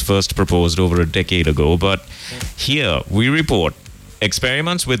when it was first proposed over a decade ago, but here we report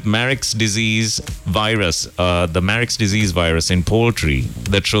experiments with Marek's disease virus, the Marek's disease virus in poultry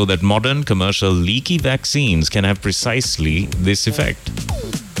that show that modern commercial leaky vaccines can have precisely this effect.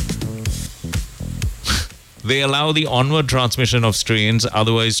 They allow the onward transmission of strains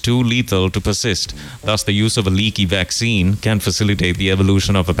otherwise too lethal to persist. Thus, the use of a leaky vaccine can facilitate the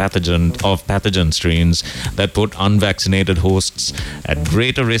evolution of pathogen strains that put unvaccinated hosts at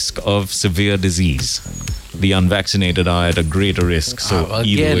greater risk of severe disease. The unvaccinated are at a greater risk. So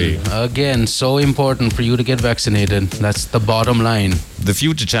either way. Again, so important for you to get vaccinated. That's the bottom line. The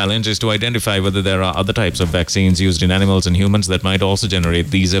future challenge is to identify whether there are other types of vaccines used in animals and humans that might also generate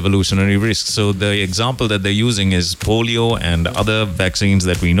these evolutionary risks. So the example that they're using is polio and other vaccines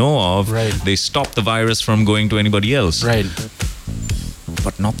that we know of. Right. They stop the virus from going to anybody else. Right.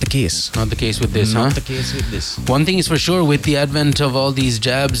 But not the case. Not the case with this, Not the case with this. One thing is for sure, with the advent of all these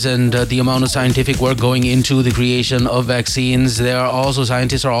jabs and the amount of scientific work going into the creation of vaccines,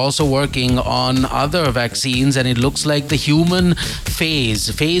 scientists are also working on other vaccines, and it looks like the human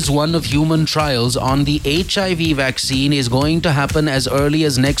phase 1 of human trials on the HIV vaccine is going to happen as early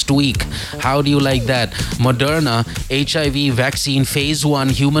as next week. How do you like that? Moderna HIV vaccine phase 1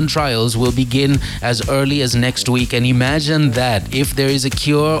 human trials will begin as early as next week, and imagine that if there is a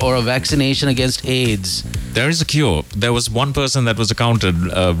cure or a vaccination against AIDS. There is a cure. There was one person that was accounted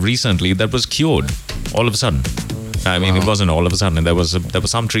recently that was cured all of a sudden. I mean, It wasn't all of a sudden. There was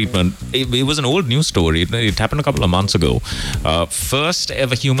some treatment. It was an old news story. It happened a couple of months ago. First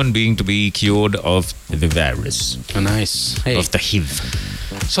ever human being to be cured of the virus. Nice. Hey. Of the HIV.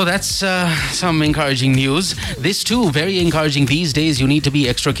 So that's some encouraging news. This too, very encouraging. These days, you need to be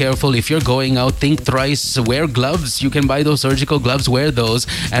extra careful. If you're going out, think thrice. Wear gloves. You can buy those surgical gloves. Wear those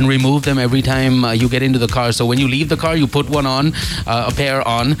and remove them every time you get into the car. So when you leave the car, you put one on, a pair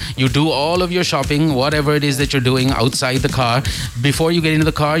on. You do all of your shopping, whatever it is that you're doing outside the car. Before you get into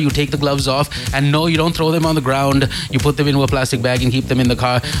the car, you take the gloves off. And no, you don't throw them on the ground. You put them into a plastic bag and keep them in the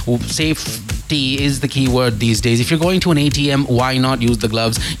car. Safety is the key word these days. If you're going to an ATM, why not use the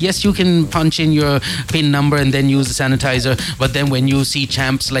gloves? Yes, you can punch in your PIN number and then use the sanitizer, but then when you see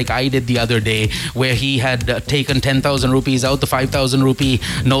champs like I did the other day, where he had taken 10,000 rupees out, the 5,000 rupee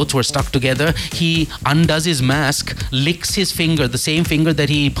notes were stuck together, he undoes his mask, licks his finger, the same finger that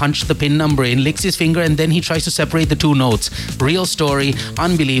he punched the PIN number in, licks his finger, and then he tries to separate the two notes. Real story,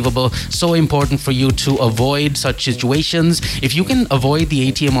 unbelievable. So important for you to avoid such situations. If you can avoid the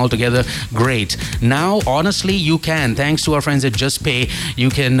ATM altogether, great. Now, honestly, you can. Thanks to our friends at JustPay, you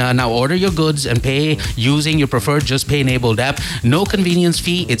can now order your goods and pay using your preferred JustPay enabled app. No convenience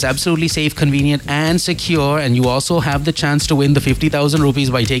fee. It's absolutely safe, convenient, and secure. And you also have the chance to win the 50,000 rupees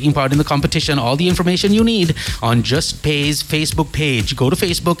by taking part in the competition. All the information you need on JustPay's Facebook page. Go to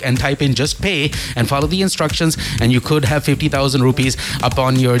Facebook and type in JustPay and follow the instructions, and you could have 50,000 rupees up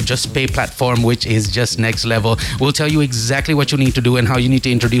on your JustPay platform, which is just next level. We'll tell you exactly what you need to do and how you need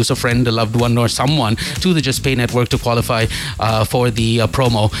to introduce a friend, a loved one, or someone to the JustPay network to qualify for the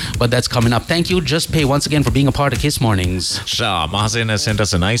promo. But that's coming up. Thank you, JustPay, once again for being a part of Kiss Mornings. Shah Mahasen has sent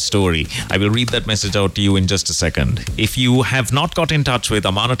us a nice story. I will read that message out to you in just a second. If you have not got in touch with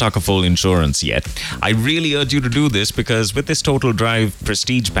Amanataka Full Insurance yet, I really urge you to do this, because with this Total Drive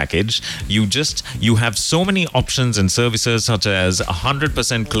Prestige package, you have so many options and services, such as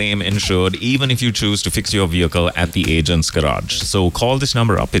 100% claim insured, even if you choose to fix your vehicle at the agent's garage. So call this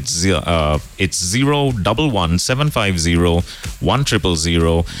number up. It's 011 750 1000.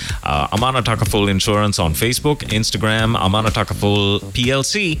 Amanataka Full Insurance on Facebook, Instagram, Amanataka Full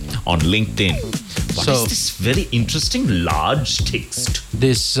PLC on LinkedIn. What is this very interesting large text?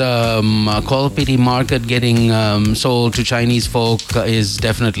 this Kolpiti market getting sold to Chinese folk is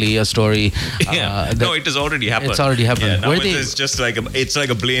definitely a story. No, it has already happened. It's already happened. Yeah, now Were it's just like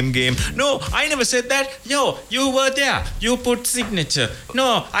a blame game. No, I never said that. Yo, you were there. You put signature.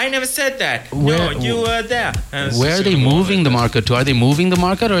 No, I never said that. No, you were there. Where are they moving the market to? Are they moving the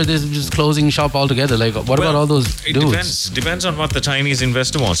market, or are they just closing shop altogether? Like, what about all those dudes? Depends on what the Chinese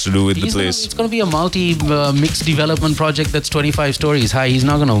investor wants to do with the place. It's going to be a mixed development project that's 25 stories high. He's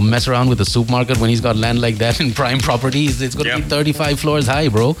not going to mess around with the supermarket when he's got land like that in prime properties. It's going to be 35 floors high,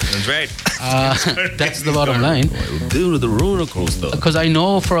 bro. That's right. That's the bottom line. Do the roller coaster. Because I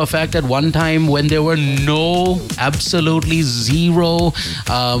know for a fact at one time when there were absolutely zero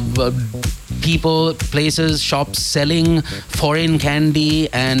people, places, shops selling foreign candy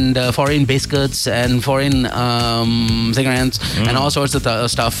and foreign biscuits and foreign cigarettes and all sorts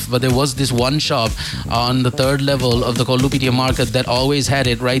of stuff. But there was this one shop on the third level of the Kolupitiya market that always had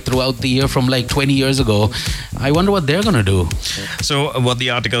it right throughout the year from like 20 years ago. I wonder what they're going to do. So what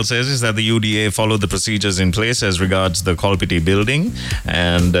the article says is that the UDA followed the procedures in place as regards the Kolpiti building,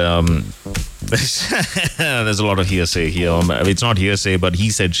 and there's a lot of hearsay here. It's not hearsay, but he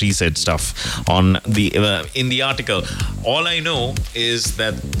said, she said stuff on in the article. All I know is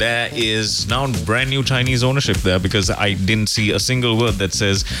that there is now brand new Chinese ownership there, because I didn't see a single word that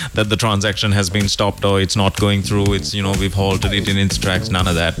says that the transaction has been stopped or it's not going through. It's, we've halted it in its tracks. None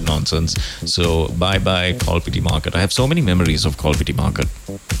of that nonsense. So bye Kolpiti Market. I have so many memories of Kolpiti Market.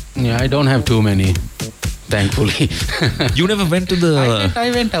 Yeah, I don't have too many. Thankfully. You never went to the I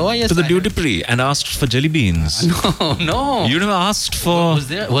went to the duty free and asked for jelly beans? No. You never asked for...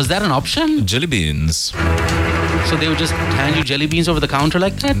 Was that an option? Jelly beans. So they would just hand you jelly beans over the counter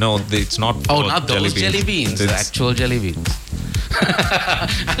like that? No, it's not. Oh, not those jelly beans. The actual jelly beans.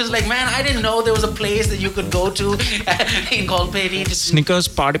 I was like, man, I didn't know there was a place that you could go to in Kolpiti. Snickers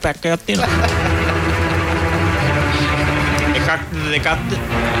party pack ke aate na.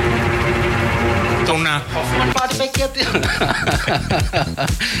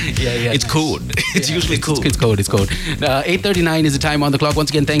 Yeah. It's code. It's usually code. It's code. 8:39 is the time on the clock. Once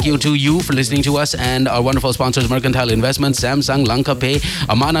again, thank you to you for listening to us and our wonderful sponsors, Mercantile Investments, Samsung, Lanka Pay,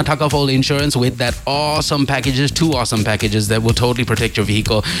 Amana Takaful Insurance, with that awesome packages, 2 awesome packages that will totally protect your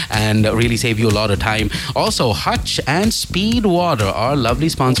vehicle and really save you a lot of time. Also, Hutch and Speed Water are lovely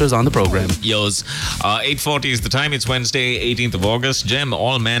sponsors on the program. 8:40 is the time. It's Wednesday, 18th of August. Gem,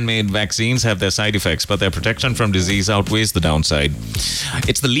 all man-made vaccines have their side effects, but their protection from disease outweighs the downside.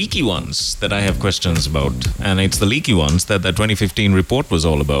 It's the leaky ones that I have questions about, and it's the leaky ones that the 2015 report was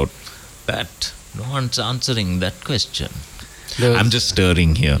all about. That no one's answering that question. I'm just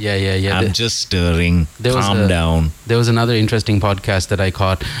stirring here. Yeah. I'm just stirring. Calm down. There was another interesting podcast that I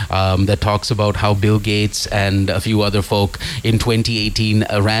caught that talks about how Bill Gates and a few other folk in 2018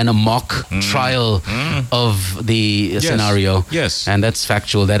 ran a mock trial of the scenario. Yes. And that's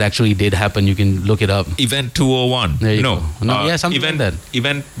factual. That actually did happen. You can look it up. Event 201. There you go. No, something event, like that.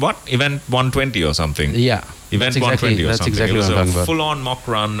 Event what? Event 120 or something. Yeah. Event 120 or that's something. Exactly it was what I'm talking about. Full-on mock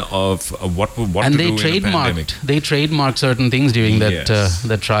run of what and to they do in the pandemic. They trademarked certain things during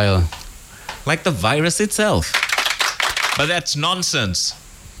that trial. Like the virus itself. But that's nonsense.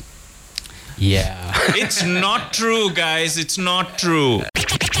 Yeah. It's not true, guys. It's not true.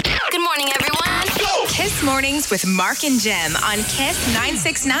 Good morning, everyone. Kiss Mornings with Mark and Jem on Kiss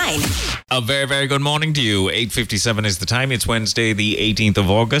 969. A very, very good morning to you. 8:57 is the time. It's Wednesday, the 18th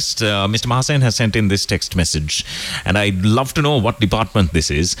of August. Mr. Mahasen has sent in this text message, and I'd love to know what department this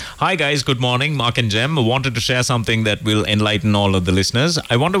is. Hi, guys. Good morning. Mark and Jem wanted to share something that will enlighten all of the listeners.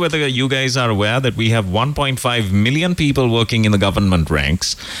 I wonder whether you guys are aware that we have 1.5 million people working in the government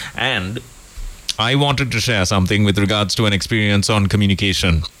ranks, and I wanted to share something with regards to an experience on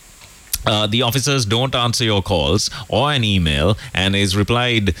communication. The officers don't answer your calls or an email, and is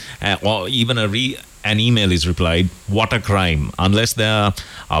replied, or even an email is replied, what a crime. Unless there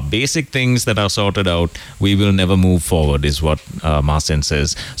are basic things that are sorted out, we will never move forward, is what Mahasen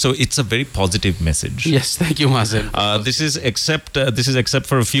says. So it's a very positive message. Yes, thank you, Mahasen. This is except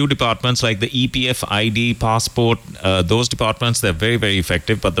for a few departments like the EPF, ID, passport. Those departments, they're very, very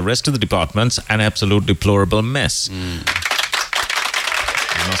effective, but the rest of the departments, an absolute deplorable mess.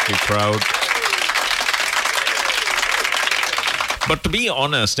 You must be proud. But to be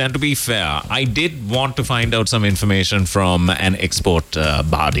honest and to be fair, I did want to find out some information from an export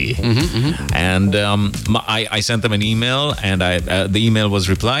body. And I sent them an email, and the email was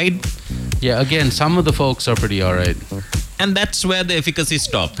replied. Yeah, again, some of the folks are pretty all right. And that's where the efficacy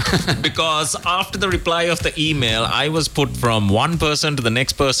stopped. Because after the reply of the email, I was put from one person to the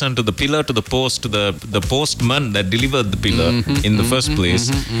next person to the pillar to the post to the postman that delivered the pillar in the first place.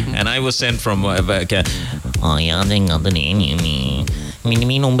 And I was sent from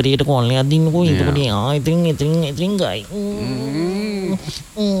Mini nombre de call I think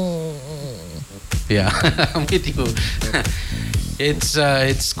Yeah, I'm with you.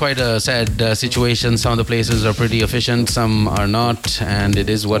 It's quite a sad situation. Some of the places are pretty efficient, some are not, and it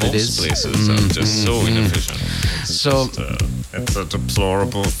is what it is. Most places are just so inefficient. It's a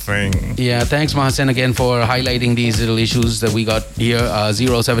deplorable thing. Yeah, thanks Mahasen again for highlighting these little issues that we got here.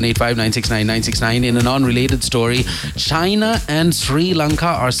 0785 969 969. In a non-related story, China and Sri Lanka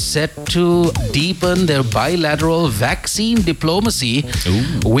are set to deepen their bilateral vaccine diplomacy,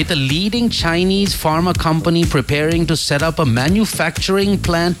 with a leading Chinese pharma company preparing to set up a manufacturing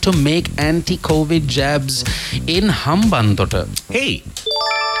plant to make anti-COVID jabs in Hambantota. Hey!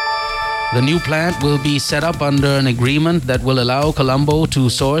 The new plant will be set up under an agreement that will allow Colombo to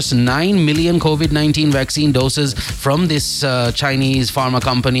source 9 million COVID-19 vaccine doses from this Chinese pharma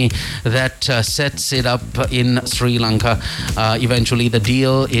company that sets it up in Sri Lanka. Eventually, the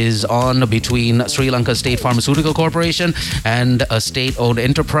deal is on between Sri Lanka State Pharmaceutical Corporation and a state-owned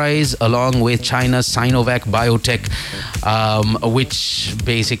enterprise, along with China's Sinovac Biotech, which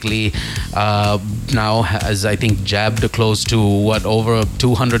basically now has, I think, jabbed close to over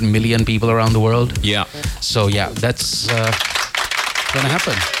 200 million people around the world. Yeah. So yeah, that's gonna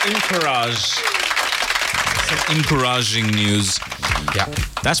happen. Some encouraging news. Yeah,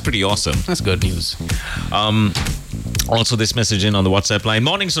 That's pretty awesome. that's good news. Also, this message in on the WhatsApp line.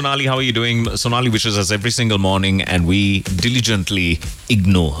 Morning, Sonali. How are you doing? Sonali wishes us every single morning, and we diligently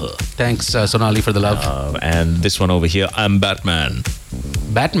ignore her. Thanks, Sonali, for the love. And this one over here. I'm Batman.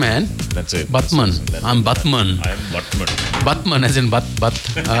 Batman? That's it. Batman. I'm Batman. I'm Batman. Batman as in but.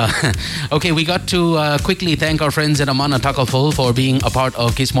 Okay, we got to quickly thank our friends at Amana Takaful for being a part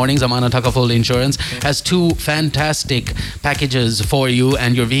of Kiss Mornings. Amana Takaful Insurance has two fantastic packages for you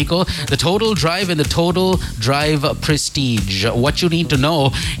and your vehicle. The Total Drive and the Total Drive Prestige. What you need to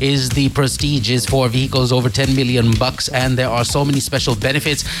know is the Prestige is for vehicles over 10 million bucks, and there are so many special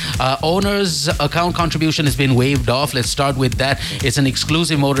benefits. Owner's account contribution has been waived off. Let's start with that. It's an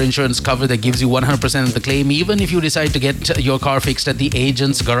exclusive motor insurance cover that gives you 100% of the claim, even if you decide to get your car fixed at the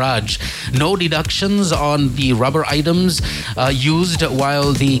agent's garage. No deductions on the rubber items used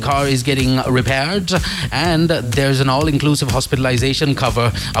while the car is getting repaired, and there's an all-inclusive hospitalization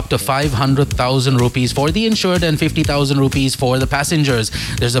cover up to 500,000 rupees for the insured and 50,000 rupees for the passengers.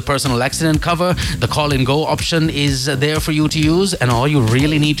 There's a personal accident cover. The call and go option is there for you to use, and all you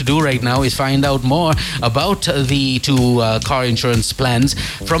really need to do right now is find out more about the two car insurance plans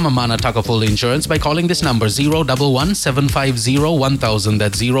from Amana Takaful Insurance by calling this number 011 750 1000.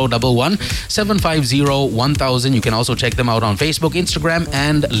 That's 011 750 1000. You can also check them out on Facebook, Instagram,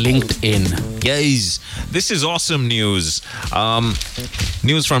 and LinkedIn. Guys, this is awesome news.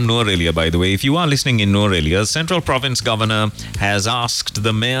 News from Nuwara, by the way. If you are listening in Nuwara, Central Province Governor has asked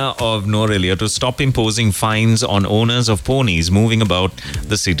the Mayor of Nuwara to stop imposing fines on owners of ponies moving about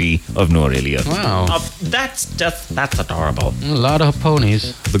the city of Nuwara. Wow. That's adorable. A lot of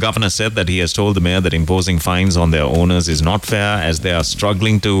ponies. The governor said that he has told the mayor that imposing fines on their owners is not fair, as they are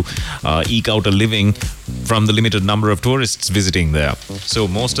struggling to eke out a living from the limited number of tourists visiting there. So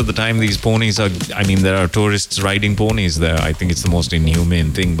most of the time these ponies are, there are tourists riding ponies there. I think it's the most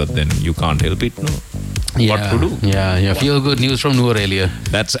inhumane thing, but then you can't help it. No. What to do? Yeah. Feel good news from Nuwara.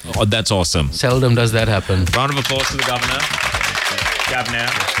 That's awesome. Seldom does that happen. Round of applause to the governor.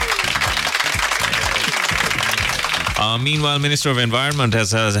 Meanwhile, Minister of Environment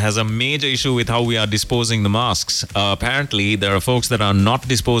has a major issue with how we are disposing the masks. Apparently, there are folks that are not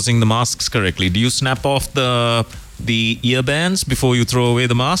disposing the masks correctly. Do you snap off the earbands before you throw away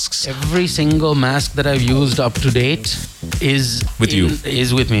the masks? Every single mask that I've used up to date is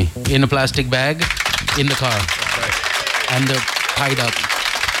with me in a plastic bag in the car, and they're tied up.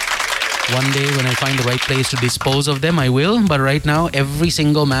 One day when I find the right place to dispose of them, I will. But right now, every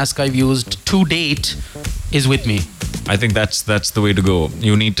single mask I've used to date is with me. I think that's the way to go.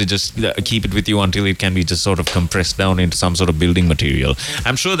 You need to just keep it with you until it can be just sort of compressed down into some sort of building material.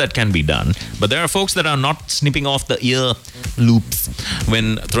 I'm sure that can be done, but there are folks that are not snipping off the ear loops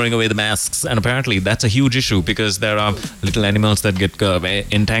when throwing away the masks, and apparently that's a huge issue because there are little animals that get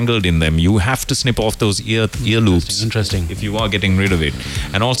entangled in them. You have to snip off those ear loops. Interesting. If you are getting rid of it.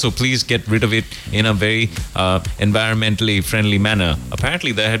 And also, please get rid of it in a very environmentally friendly manner.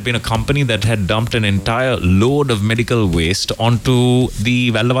 Apparently, there had been a company that had dumped an entire load of medical medical waste onto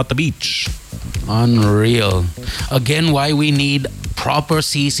the Vallavata beach. Unreal. Again, why we need proper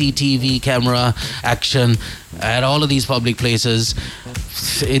CCTV camera action at all of these public places.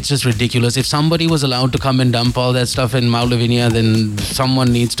 It's just ridiculous. If somebody was allowed to come and dump all that stuff in Mount Lavinia, then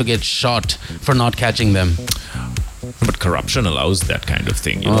someone needs to get shot for not catching them. But corruption allows that kind of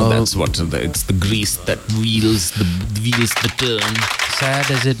thing. That's what it's the grease that wheels the turn.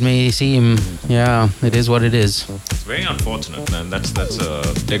 Sad as it may seem, yeah, it is what it is. It's very unfortunate, man. That's a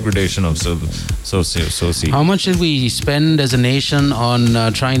degradation of society. How much did we spend as a nation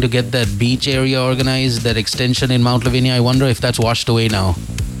on trying to get that beach area organized, that extension in Mount Lavinia? I wonder if that's washed away now.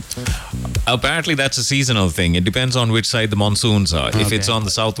 Apparently, that's a seasonal thing. It depends on which side the monsoons are. If it's on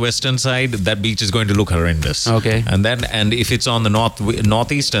the southwestern side, that beach is going to look horrendous. Okay. And if it's on the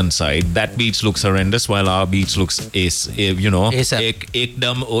northeastern side, that beach looks horrendous, while our beach looks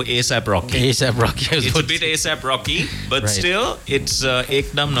ekdam or ASAP Rocky. ASAP Rocky. It's a bit ASAP Rocky, but still, it's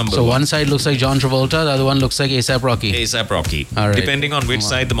ekdam number So one. one side looks like John Travolta, the other one looks like ASAP Rocky. ASAP Rocky. All right. Depending on which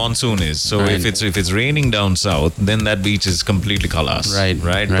side the monsoon is. So Right. if it's raining down south, then that beach is completely khalas.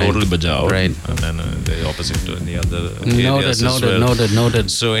 Right. Totally bajao. Right. And then the opposite to the other areas as well.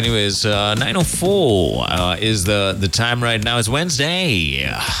 Noted. So anyways, 9:04 is the time right now. It's Wednesday.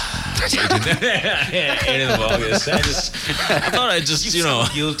 8th of August. I thought I'd just,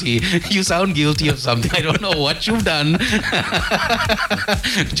 Guilty. You sound guilty of something. I don't know what you've done.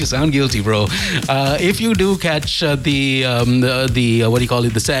 But you sound guilty, bro. If you do catch the what do you call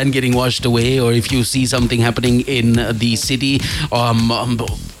it, the sand getting washed away, or if you see something happening in the city,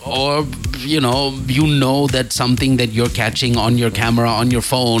 or you know that something that you're catching on your camera, on your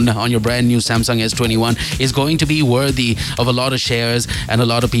phone, on your brand new Samsung S21 is going to be worthy of a lot of shares and a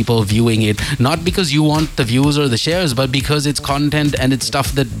lot of people viewing it, not because you want the views or the shares, but because it's content and it's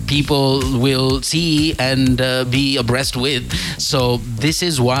stuff that people will see and be abreast with. So this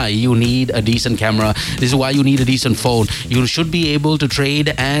is why you need a decent camera. This is why you need a decent phone. You should be able to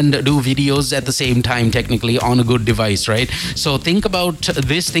trade and do videos at the same time, technically, on a good device, right? So think about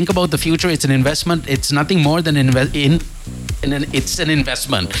this. Think about the future. It's an investment. It's nothing more than it's an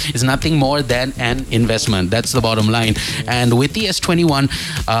investment. It's nothing more than an investment. That's the bottom line. And with the S21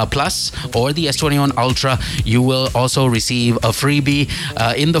 Plus or the S21 Ultra, you will also receive a freebie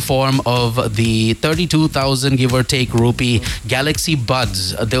in the form of the 32,000 give or take rupee Galaxy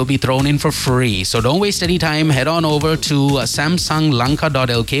Buds. They'll be thrown in for free. So don't waste any time. Head on over to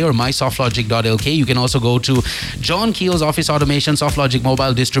samsunglanka.lk or mysoftlogic.lk. You can also go to John Keel's Office Automation, SoftLogic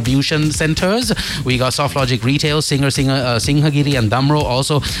Mobile Distribution Centers. We got SoftLogic Retail, Singhagiri and Damro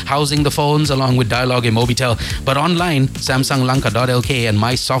also housing the phones along with Dialog and Mobitel. But online, samsunglanka.lk and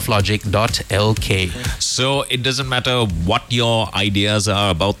mysoftlogic.lk. So it doesn't matter what your ideas are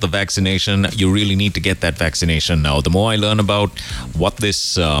about the vaccination, you really need to get that vaccination now. The more I learn about what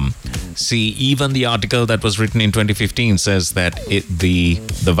this, even the article that was written in 2015 says that the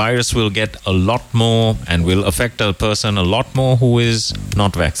virus will get a lot more and will affect a person a lot more who is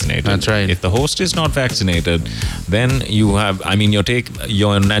not vaccinated. That's right. If the host is not vaccinated, then your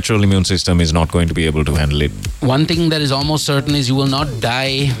natural immune system is not going to be able to handle it. One thing that is almost certain is you will not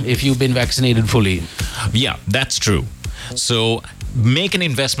die if you've been vaccinated fully. Yeah, that's true. So make an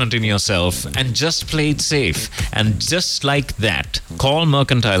investment in yourself and just play it safe. And just like that, call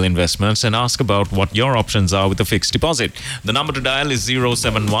Mercantile Investments and ask about what your options are with a fixed deposit. The number to dial is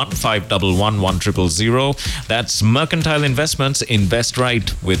 071-511-1000. That's Mercantile Investments. Invest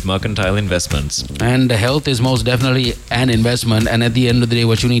right with Mercantile Investments. And health is most definitely an investment. And at the end of the day,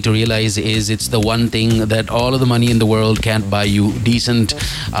 what you need to realize is it's the one thing that all of the money in the world can't buy you: decent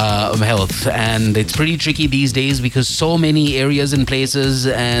health. And it's pretty tricky these days because so many areas and places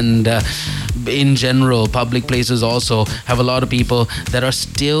and in general public places also have a lot of people that are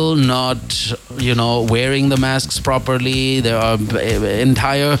still not wearing the masks properly.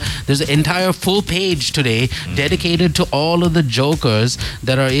 There's an entire full page today dedicated to all of the jokers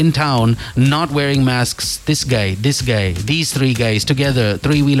that are in town not wearing masks. This guy, these three guys together,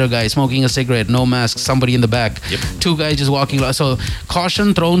 three-wheeler guy smoking a cigarette, no mask, somebody in the back. Two guys just walking. So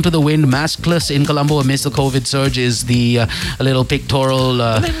caution thrown to the wind, maskless in Colombo amidst the COVID surge is the little pictorial.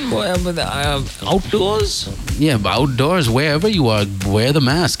 Outdoors? Yeah, outdoors, wherever you are, wear the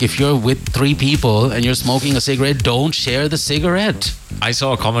mask. If you're with three people and you're smoking a cigarette, don't share the cigarette. I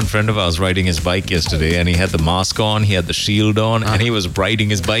saw a common friend of ours riding his bike yesterday, and he had the mask on, he had the shield on, and he was riding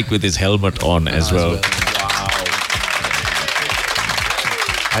his bike with his helmet on as well.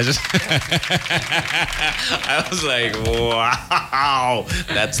 I just, I was like, wow,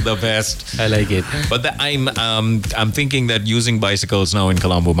 that's the best. I like it. But I'm thinking that using bicycles now in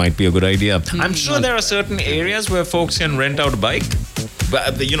Colombo might be a good idea. I'm sure there are certain areas where folks can rent out a bike.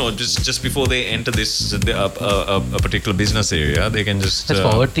 But just before they enter this a particular business area, they can just That's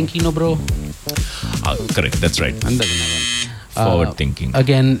forward thinking, no, bro. correct. That's right. Forward thinking.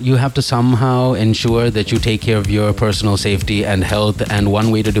 Again, you have to somehow ensure that you take care of your personal safety and health, and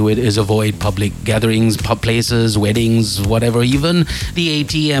one way to do it is avoid public gatherings, places, weddings, whatever. Even the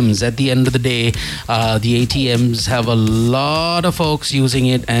ATMs. At the end of the day, the ATMs have a lot of folks using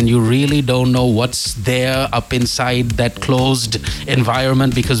it, and you really don't know what's there up inside that closed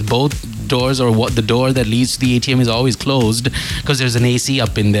environment, because both doors, or what the door that leads to the ATM, is always closed because there's an AC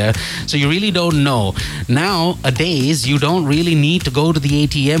up in there. So you really don't know. Nowadays, you don't really need to go to the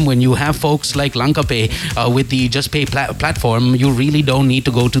ATM when you have folks like Lankapay with the JustPay platform. You really don't need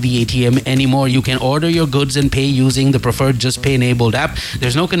to go to the ATM anymore. You can order your goods and pay using the preferred JustPay enabled app.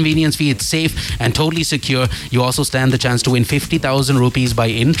 There's no convenience fee. It's safe and totally secure. You also stand the chance to win 50,000 rupees by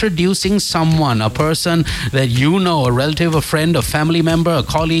introducing someone, a person that you know, a relative, a friend, a family member, a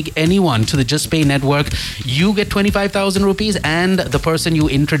colleague, anyone, to the JustPay network. You get 25,000 rupees, and the person you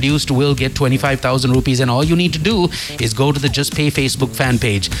introduced will get 25,000 rupees. And all you need to do is go to the JustPay Facebook fan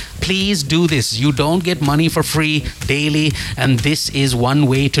page. Please do this. You don't get money for free daily, and this is one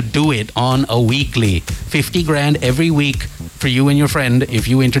way to do it on a weekly. 50 grand every week for you and your friend if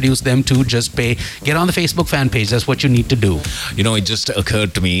you introduce them to JustPay. Get on the Facebook fan page. That's what you need to do. You know, it just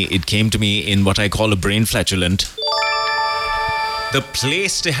occurred to me. It came to me in what I call a brain flatulent. The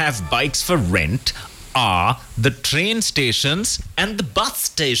place to have bikes for rent are the train stations and the bus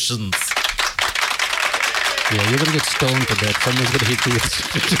stations. Yeah, you're going to get stoned to death. Someone's going to hit you with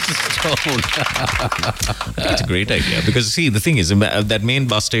stone. That's a great idea. Because, see, the thing is, that main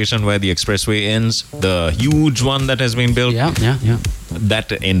bus station where the expressway ends, the huge one that has been built, Yeah.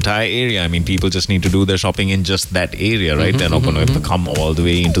 that entire area, I mean, people just need to do their shopping in just that area, right? They're not going to have to come all the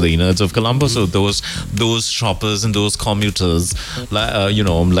way into the innards of Colombo. So those shoppers and those commuters, like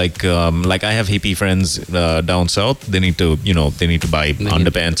I have hippie friends down south. They need to buy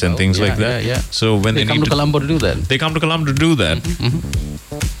underpants and things like that. Yeah. So when they come to Colombo to do that. They come to Colombo to do that.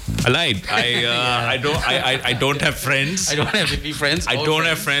 I lied. I don't have friends. I don't have hippie friends. I don't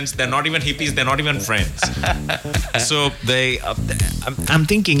have friends. They're not even hippies. They're not even friends. So I'm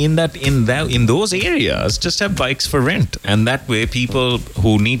thinking in those areas, just have bikes for rent, and that way people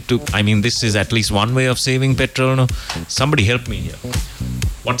who need to. I mean, this is at least one way of saving petrol. No? Somebody help me here.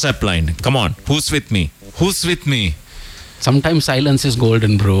 WhatsApp line. Come on. Who's with me? Sometimes silence is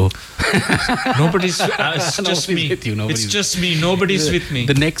golden, bro. Nobody's. It's just me. With you. It's just me. Nobody's with me.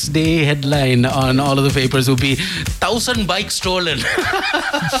 The next day headline on all of the papers will be 1,000 bikes stolen.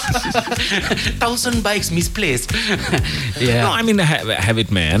 1,000 bikes misplaced. Yeah. No, I mean have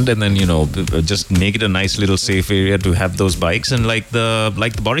it manned, and then just make it a nice little safe area to have those bikes, and like the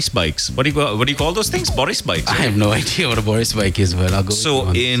Boris bikes. What do you call those things? Boris bikes. I have no idea what a Boris bike is, but I'll go.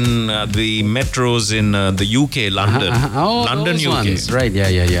 So in the metros in the UK, London. London, those UK. Ones. Right,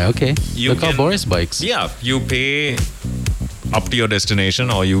 yeah. Okay. They're called Boris bikes. Yeah, you pay up to your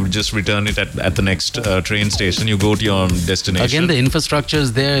destination, or you just return it at the next train station. You go to your destination. Again, the infrastructure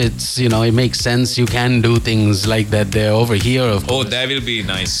is there. It's it makes sense. You can do things like that there. Over here, of course. Oh, there will be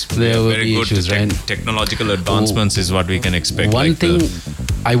nice. There will very be good issues, right? Technological advancements is what we can expect. One thing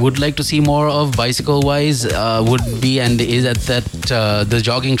I would like to see more of bicycle-wise would be, and is at that the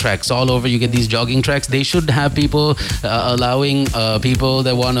jogging tracks all over. You get these jogging tracks. They should have people allowing people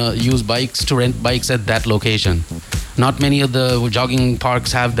that want to use bikes to rent bikes at that location. Not many of the jogging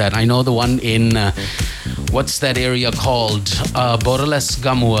parks have that. I know the one in what's that area called? Borales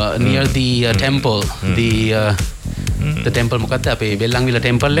Gamua, near the temple. The temple Mukata pe Bellang Villa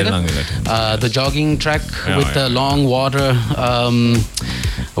temple the jogging track with the long water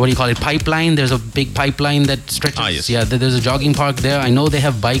what do you call it, pipeline. There's a big pipeline that stretches. Yes. There's a jogging park there. I know they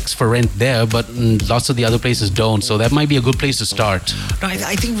have bikes for rent there, but lots of the other places don't, so that might be a good place to start. No,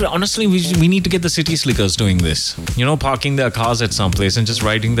 I think honestly we need to get the city slickers doing this, parking their cars at some place and just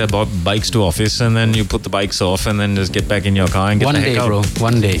riding their bikes to office, and then you put the bikes off and then just get back in your car and get One the heck day, out. bro.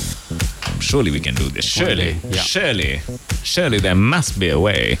 One day. surely we can do this. Surely, day, yeah. surely there must be a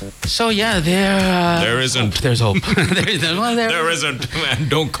way. So yeah, There isn't. There's hope. There isn't. And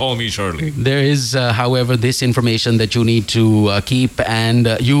don't call me Shirley. There is, however, this information that you need to keep and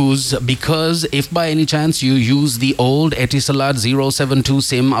use, because if by any chance you use the old Etisalat 072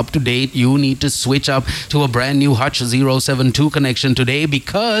 SIM up to date, you need to switch up to a brand new Hutch 072 connection today,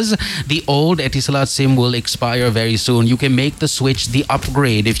 because the old Etisalat SIM will expire very soon. You can make the switch, the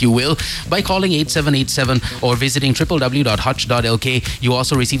upgrade, if you will, by calling 8787 or visiting www.hutch.lk. You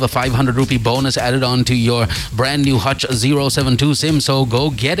also receive a 500 rupee bonus added on to your brand new Hutch 072 SIM. So go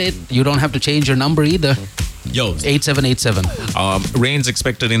get it. You don't have to change your number either. Yo, 8787. rain's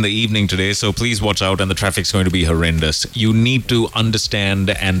expected in the evening today, so please watch out, and the traffic's going to be horrendous. You need to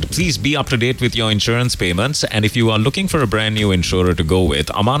understand and please be up to date with your insurance payments. And if you are looking for a brand new insurer to go with,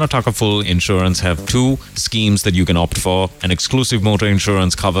 Amana Takaful Insurance have two schemes that you can opt for: an exclusive motor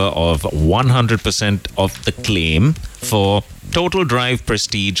insurance cover of 100% of the claim for Total Drive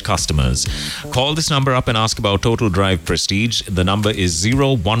Prestige customers. Call this number up and ask about Total Drive Prestige. The number is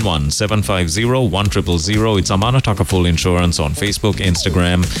 011-750-1000. It's Amana Takaful Insurance on Facebook,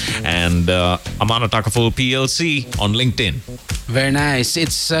 Instagram, and Amana Takaful PLC on LinkedIn. Very nice.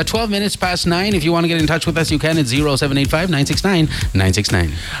 It's 12 minutes past 9. If you want to get in touch with us, you can. It's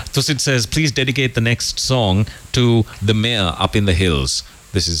 0785-969-969. Tusit says, please dedicate the next song to the mayor up in the hills.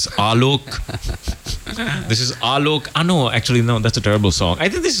 This is Alok. This is Alok. No, actually, no, that's a terrible song. I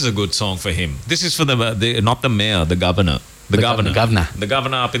think this is a good song for him. This is for the not the mayor, the governor. The governor. The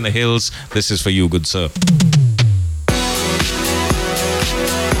governor up in the hills. This is for you, good sir.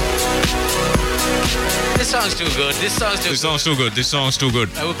 This song's too good. This song's too good. This song's too good.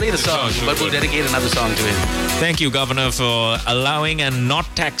 I will play the song, but we'll dedicate another song to him. Thank you, Governor, for allowing and not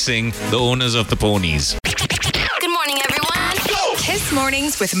taxing the owners of the ponies. Good morning, everyone. Kiss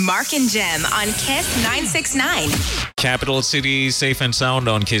Mornings with Mark and Jem on Kiss 969. Capital City, safe and sound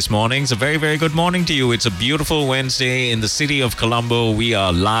on Kiss Mornings. A very, very good morning to you. It's a beautiful Wednesday in the city of Colombo. We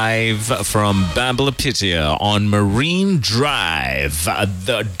are live from Bambalapitiya on Marine Drive,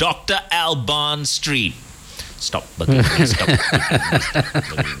 the Dr. Alban Street. Stop bugging me. Stop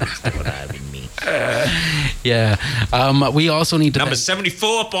having me. Yeah. We also need to... Number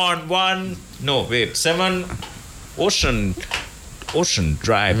 74.1. No, wait. 7 Ocean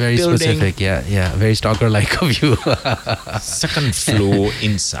Drive. Very building. specific. Yeah. Very stalker-like of you. Second floor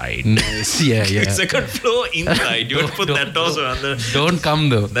inside. Nice. Yeah. Second floor inside. You want to put that also on the... Don't come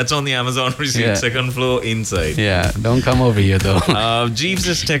though. That's on the Amazon receipt. Yeah. Second floor inside. Yeah, don't come over here though. Jeeves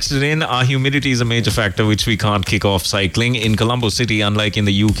has texted in, our humidity is a major factor which we can't kick off cycling. In Colombo City, unlike in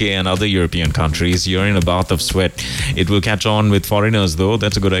the UK and other European countries, you're in a bath of sweat. It will catch on with foreigners though.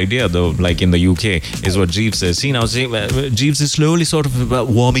 That's a good idea though, like in the UK, is what Jeeves says. See now, Jeeves is slowly sort of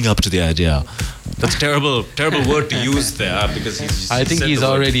warming up to the idea. That's terrible word to use there, because I think he's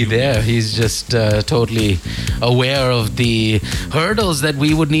already there. He's just totally aware of the hurdles that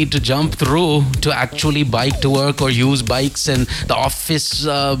we would need to jump through to actually bike to work or use bikes. And the offices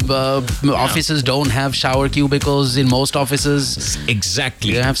don't have shower cubicles in most offices.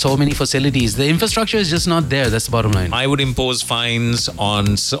 Exactly. They have so many facilities. The infrastructure is just not there. That's the bottom line. I would impose fines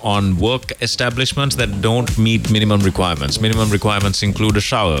on work establishments that don't meet minimum requirements. Minimum requirements include a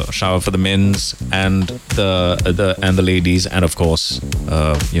shower for the men's and the ladies, and of course,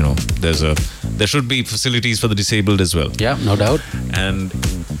 there should be facilities for the disabled as well. Yeah, no doubt. And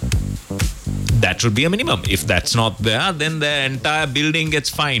that should be a minimum. If that's not there, then the entire building gets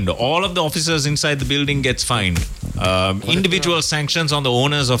fined. All of the officers inside the building gets fined. Individual sanctions on the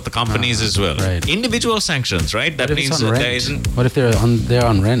owners of the companies as well. Right. Individual sanctions, right? That means that there isn't. What if they're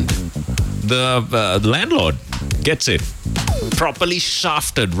on rent? The landlord gets it properly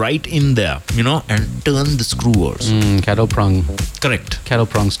shafted right in there, and turn the screws. Cattle prong. Correct. Cattle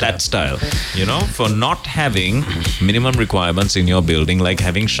prong style. That style, for not having minimum requirements in your building, like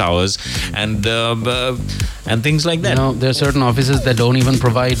having showers and things like that. There are certain offices that don't even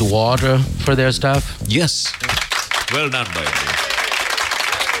provide water for their staff. Yes. Well done by you.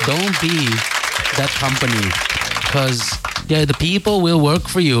 Don't be that company, because the people will work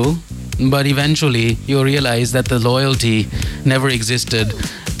for you, but eventually you'll realize that the loyalty never existed.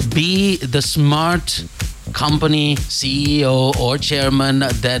 Be the smart company, CEO, or chairman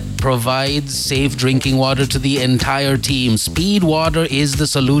that provides safe drinking water to the entire team. Speed Water is the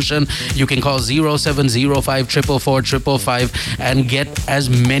solution. You can call 0705 444 555 and get as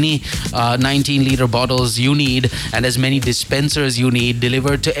many 19-liter bottles you need and as many dispensers you need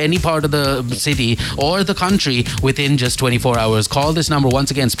delivered to any part of the city or the country within just 24 hours. Call this number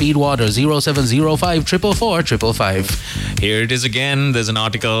once again, Speed Water, 0705 444 555. Here it is again. There's an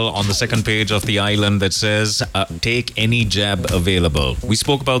article on the second page of The Island that says, take any jab available. We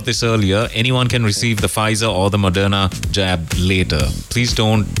spoke about this earlier. Anyone can receive the Pfizer or the Moderna jab later. Please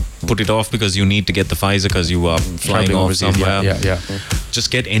don't put it off because you need to get the Pfizer because you are flying off somewhere. Yeah. Just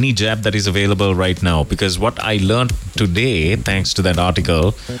get any jab that is available right now, because what I learned today, thanks to that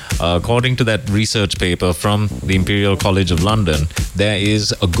article, according to that research paper from the Imperial College of London, there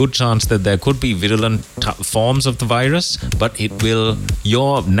is a good chance that there could be virulent forms of the virus, but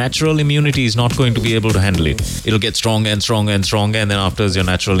your natural immunity is not going to be able to handle it. It'll get stronger and stronger and stronger, and then afterwards your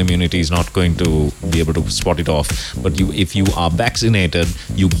natural immunity is not going to be able to swat it off. But if you are vaccinated,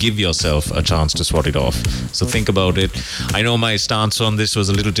 you give yourself a chance to swat it off. So think about it. I know my stance on this was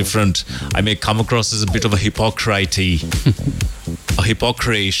a little different. I may come across as a bit of a hypocrite, a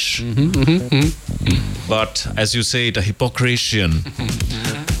hypocrite, but as you say it, a hypocritian.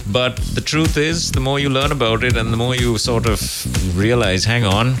 But the truth is, the more you learn about it and the more you sort of realize, hang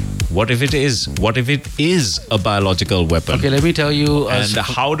on, what if it is? What if it is a biological weapon? Okay, let me tell you. And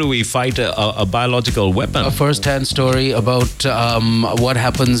how do we fight a biological weapon? A first-hand story about what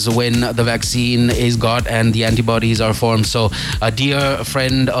happens when the vaccine is got and the antibodies are formed. So, a dear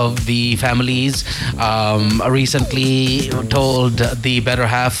friend of the family's recently told the better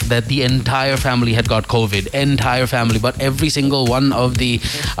half that the entire family had got COVID. Entire family, but every single one of the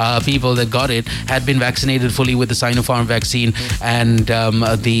people that got it had been vaccinated fully with the Sinopharm vaccine, and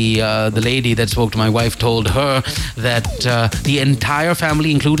the lady that spoke to my wife told her that the entire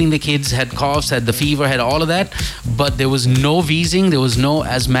family, including the kids, had coughs, had the fever, had all of that, but there was no wheezing, there was no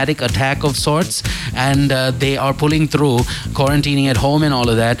asthmatic attack of sorts, and they are pulling through, quarantining at home and all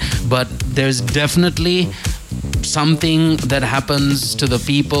of that. But there's definitely something that happens to the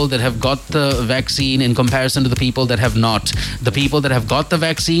people that have got the vaccine in comparison to the people that have not. The people that have got the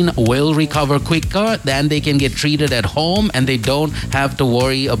vaccine will recover quicker, then they can get treated at home and they don't have to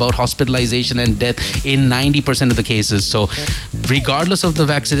worry about hospitalization and death in 90% of the cases. So regardless of the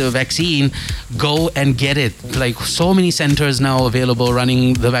vaccine, go and get it. Like, so many centers now available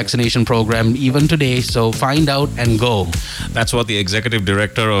running the vaccination program even today, so find out and go. That's what the executive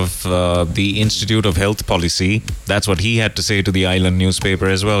director of the Institute of Health Policy, that's what he had to say to the Island newspaper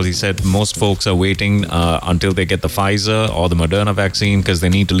as well. He said most folks are waiting until they get the Pfizer or the Moderna vaccine because they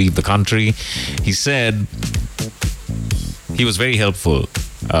need to leave the country. He said he was very helpful.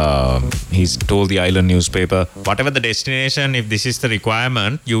 He's told the Island newspaper, whatever the destination, if this is the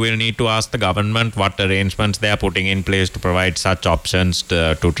requirement, you will need to ask the government what arrangements they are putting in place to provide such options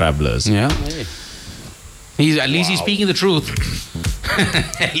to travelers. Yeah. At least he's speaking the truth.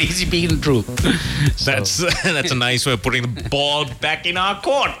 At least he's speaking the truth. That's a nice way of putting the ball back in our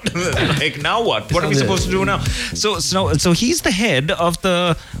court. Like, now what? What are we supposed to do now? So he's the head of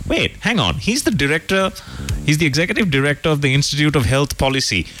the... Wait, hang on. He's the director... He's the executive director of the Institute of Health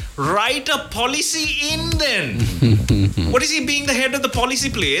Policy. Write a policy in then. What is he being the head of the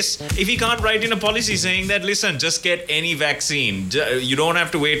policy place if he can't write in a policy saying that, listen, just get any vaccine. You don't have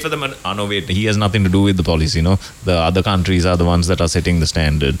to wait for them. No, wait. He has nothing to do with the policy, no? The other countries are the ones that are setting the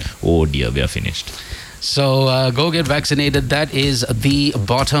standard. Oh dear, we are finished. So go get vaccinated. That is the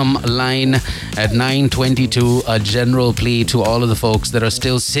bottom line at 9:22. A general plea to all of the folks that are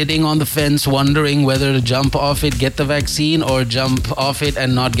still sitting on the fence wondering whether to jump off it, get the vaccine, or jump off it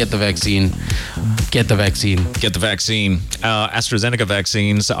and not get the vaccine. Get the vaccine. Get the vaccine. AstraZeneca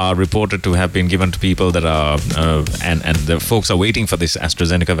vaccines are reported to have been given to people that are, and the folks are waiting for this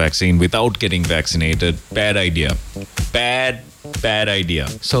AstraZeneca vaccine without getting vaccinated. Bad idea. Bad idea.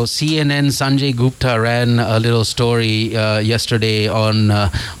 So CNN Sanjay Gupta ran a little story yesterday on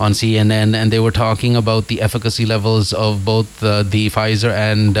CNN, and they were talking about the efficacy levels of both the Pfizer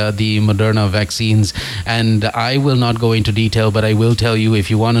and the Moderna vaccines. And I will not go into detail, but I will tell you,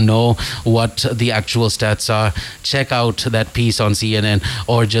 if you want to know what the actual stats are, check out that piece on CNN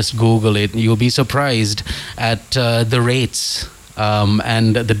or just Google it. You'll be surprised at the rates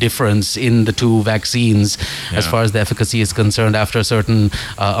and the difference in the two vaccines as far as the efficacy is concerned after a certain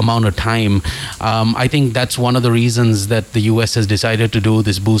amount of time. I think that's one of the reasons that the US has decided to do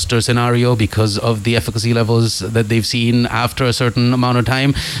this booster scenario, because of the efficacy levels that they've seen after a certain amount of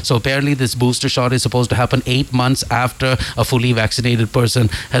time. So apparently this booster shot is supposed to happen 8 months after a fully vaccinated person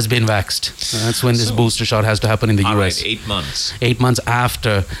has been vaxxed. That's when this booster shot has to happen in the US. Right, 8 months. 8 months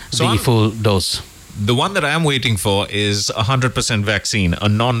after the full dose. The one that I'm waiting for is 100% vaccine, a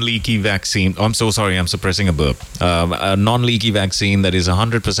non-leaky vaccine. I'm so sorry, I'm suppressing a burp. A non-leaky vaccine that is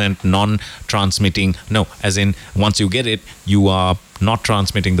 100% non-transmitting. No, as in, once you get it, you are not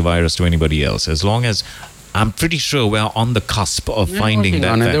transmitting the virus to anybody else. As long as, I'm pretty sure we're on the cusp of finding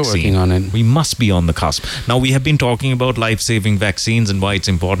that vaccine. They're working on it. We must be on the cusp. Now, we have been talking about life-saving vaccines and why it's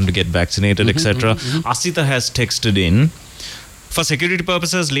important to get vaccinated, etc. Asita has texted in, for security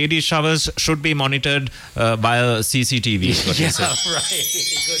purposes, ladies' showers should be monitored via CCTV. Yeah, right.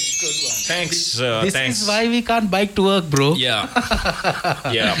 Good one. Thanks. This thanks. is why we can't bike to work, bro. Yeah.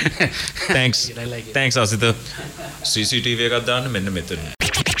 Yeah. Thanks. I like it. Thanks, Asita. CCTV got done. Good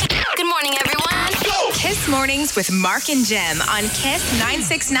morning, everyone. Kiss Mornings with Mark and Jem on Kiss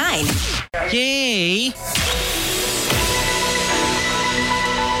 969. Yay!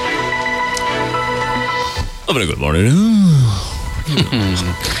 A very good morning.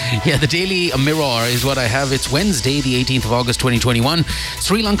 Yeah, the Daily Mirror is what I have. It's Wednesday, the 18th of August, 2021.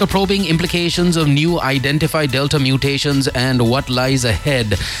 Sri Lanka probing implications of new identified Delta mutations and what lies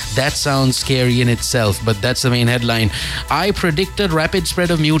ahead. That sounds scary in itself, but that's the main headline. I predicted rapid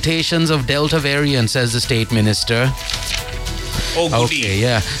spread of mutations of Delta variant, says the state minister. Oh, goody. Okay,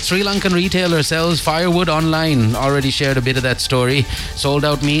 yeah. Sri Lankan retailer sells firewood online. Already shared a bit of that story. Sold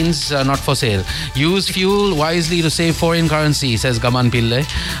out means not for sale. Use fuel wisely to save foreign currency, says Gaman Pillai.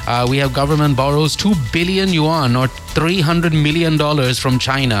 We have government borrows 2 billion yuan or $300 million from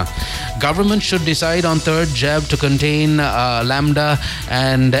China. Government should decide on third jab to contain Lambda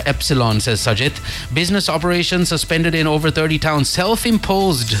and Epsilon, says Sajit. Business operations suspended in over 30 towns.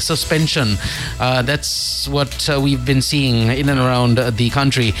 Self-imposed suspension. That's what we've been seeing in and around the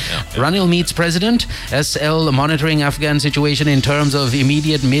country. Ranil meets president. SL monitoring Afghan situation in terms of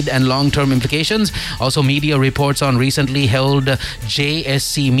immediate, mid and long-term implications. Also, media reports on recently held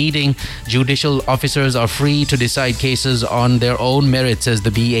JSC meeting. Judicial officers are free to decide cases on their own merit, says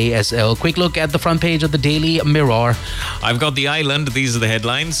the BASL. Quick look at the front page of the Daily Mirror. I've got the island. These are the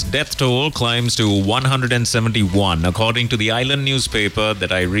headlines. Death toll climbs to 171. According to the island newspaper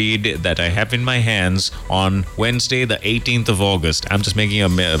that I read, that I have in my hands on Wednesday, the 18th of August. I'm just making a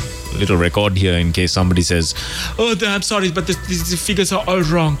little record here in case somebody says, oh, I'm sorry, but the figures are all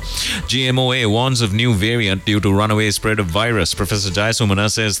wrong. GMOA warns of new variant due to runaway spread of virus. Professor Jayasumana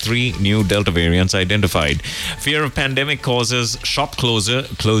says 3 new Delta variants identified. Fear of pandemic causes shop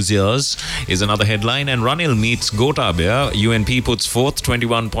closures is another headline. And Ranil meets Gotabaya. UNP puts forth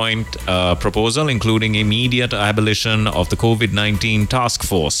 21-point proposal, including immediate abolition of the COVID-19 task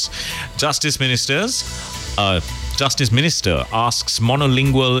force. Justice Minister asks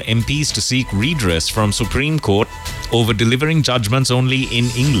monolingual MPs to seek redress from Supreme Court over delivering judgments only in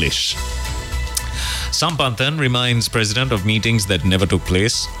English. Sampanthan reminds President of meetings that never took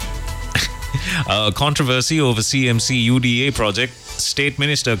place. Controversy over CMC UDA project, State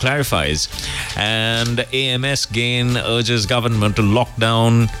Minister clarifies. And AMS again urges government to lock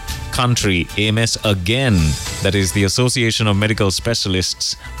down country. AMS again, that is the Association of Medical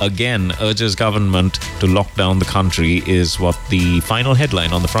Specialists, again urges government to lock down the country, is what the final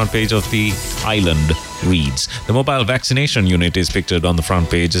headline on the front page of the island reads. The mobile vaccination unit is pictured on the front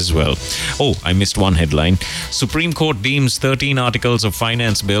page as well. Oh, I missed one headline. Supreme Court deems 13 articles of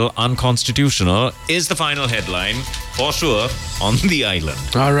finance bill unconstitutional, is the final headline for sure on the island.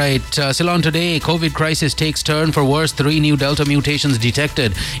 All right, Ceylon today, COVID crisis takes turn for worse. 3 new Delta mutations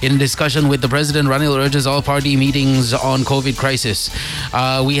detected. In discussion with the President, Ranil urges all party meetings on COVID crisis.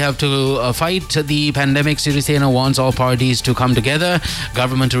 We have to fight the pandemic. Sirisena wants all parties to come together.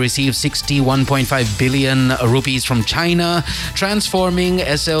 Government to receive 61.5 billion rupees from China. Transforming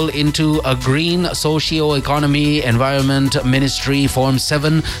SL into a green socio-economy environment ministry forms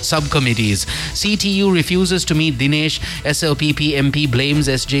 7 subcommittees. CTU refuses to meet Dinesh. SLPP MP blames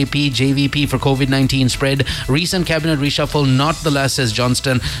SJP JVP for COVID-19 spread. Recent cabinet reshuffle not the last, says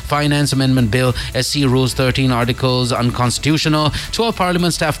Johnston. Finance amendment bill, SC rules 13 articles unconstitutional. 12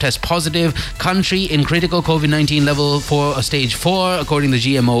 parliament staff test positive. Country in critical COVID-19 level for stage 4 according to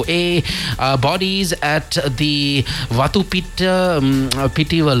GMOA. Bodies at the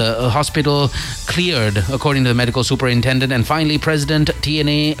Pittivala hospital cleared, according to the medical superintendent. And finally, President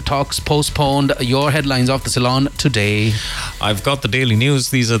TNA talks postponed. Your headlines off the salon today. I've got the Daily News.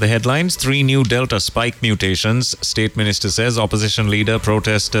 These are the headlines. 3 new Delta spike mutations. State Minister says opposition leader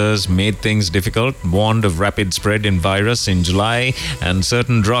protesters made things difficult, warned of rapid spread in virus in July, and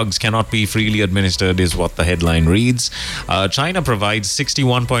certain drugs cannot be freely administered is what the headline reads. China provides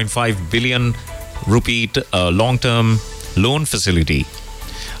 61.5 billion rupee long-term loan facility.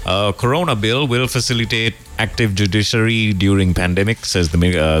 Corona bill will facilitate active judiciary during pandemic, says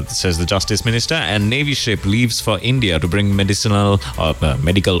the Justice Minister. And Navy ship leaves for India to bring medicinal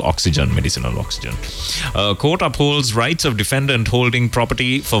oxygen. Court upholds rights of defendant holding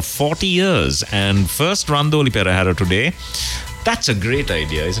property for 40 years. And first Randoli Perahara today. That's a great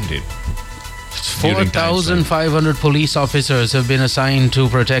idea, isn't it? 4,500 police officers have been assigned to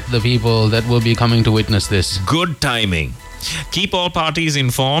protect the people that will be coming to witness this. Good timing. Keep all parties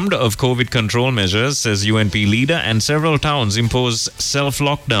informed of COVID control measures, says UNP leader, and several towns impose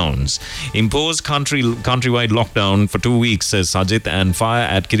self-lockdowns. Impose countrywide lockdown for 2 weeks, says Sajid, and fire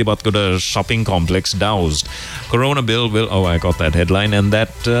at Kiribathgoda shopping complex doused. Corona bill will... Oh, I got that headline, and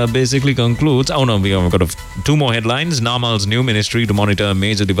that basically concludes... Oh no, we've got 2 more headlines. Namal's new ministry to monitor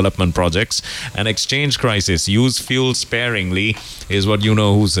major development projects. An exchange crisis. Use fuel sparingly, is what you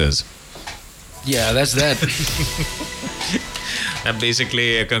know who says. Yeah, that's that. That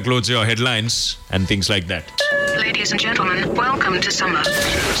basically concludes your headlines and things like that. Ladies and gentlemen, welcome to summer.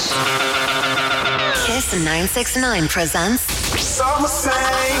 Kiss 969 presents Summer Sang.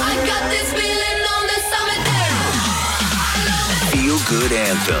 I got this feeling on this summer day. Feel good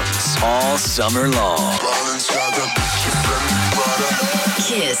anthems all summer long.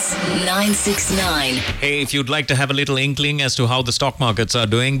 Kiss 969. Hey, if you'd like to have a little inkling as to how the stock markets are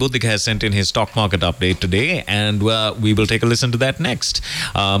doing, Buddhika has sent in his stock market update today, and we will take a listen to that next.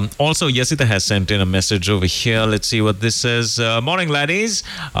 Also, Yasita has sent in a message over here. Let's see what this says. Morning, laddies.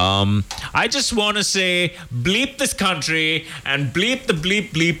 I just want to say, bleep this country and bleep the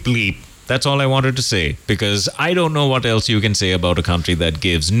bleep, bleep, bleep. That's all I wanted to say, because I don't know what else you can say about a country that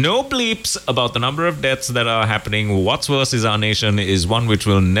gives no bleeps about the number of deaths that are happening. What's worse is our nation is one which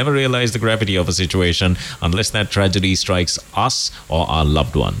will never realize the gravity of a situation unless that tragedy strikes us or our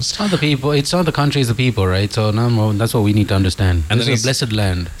loved ones. It's not the people, it's not the country, it's the people, right? So no, that's what we need to understand. And this is a blessed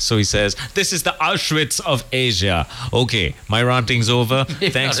land. So he says, this is the Auschwitz of Asia. Okay, my ranting's over.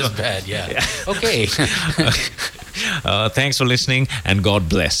 Thanks. Not as bad, yeah. Okay. Thanks for listening, and God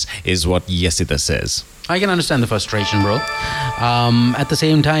bless, is what Yesita says. I can understand the frustration, bro. At the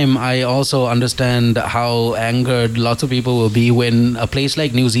same time, I also understand how angered lots of people will be when a place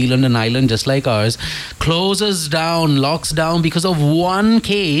like New Zealand, an island just like ours, closes down, locks down because of one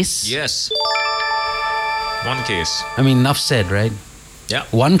case. Yes. One case. I mean, enough said, right? Yeah.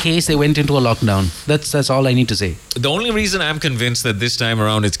 One case, they went into a lockdown. That's all I need to say. The only reason I'm convinced that this time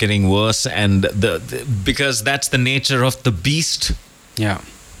around it's getting worse, and because that's the nature of the beast. Yeah.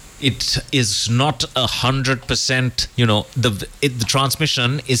 It is not 100%, the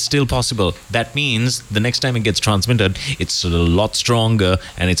transmission is still possible. That means the next time it gets transmitted, it's a lot stronger,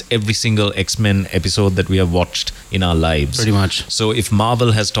 and it's every single X-Men episode that we have watched in our lives. Pretty much. So if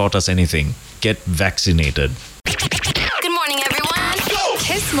Marvel has taught us anything, get vaccinated. Good morning, everyone.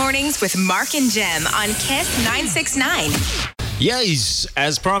 Kiss Mornings with Mark and Jem on Kiss 969. Yes,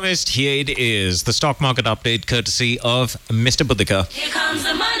 as promised, here it is. The stock market update courtesy of Mr. Buddhika. Here comes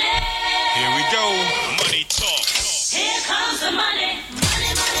the money. Here we go. Money talk. Here comes the money.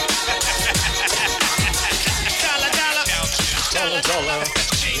 Dollar, dollar. Dollar, dollar.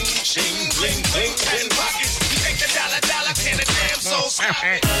 Ching, ching, bling, bling. In pockets. Take the dollar, dollar. Can a damn soul stop.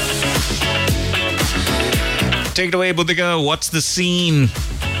 Take it away, Buddhika. What's the scene?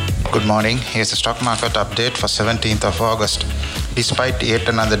 Good morning. Here's the stock market update for 17th of August. Despite yet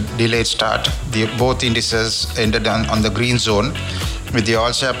another delayed start, both indices ended on the green zone, with the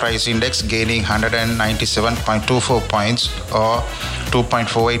all-share price index gaining 197.24 points or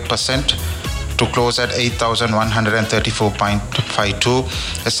 2.48% to close at 8,134.52.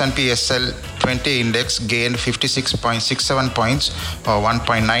 S&P SL 20 index gained 56.67 points or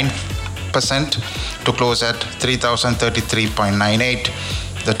 1.9% to close at 3,033.98.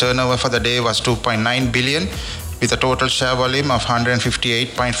 The turnover for the day was 2.9 billion, with a total share volume of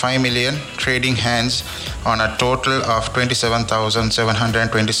 158.5 million trading hands on a total of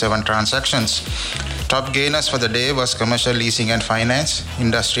 27,727 transactions. Top gainers for the day was Commercial Leasing and Finance,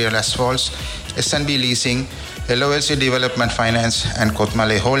 Industrial Asphalts, S&B Leasing, LOLC Development Finance, and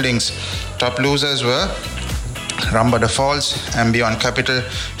Kotmale Holdings. Top losers were Rambada Falls, Ambion Capital,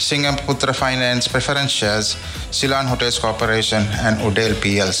 Singaputra Finance Preference Shares, Ceylon Hotels Corporation, and Udale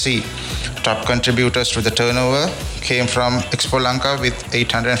PLC. Top contributors to the turnover came from Expo Lanka with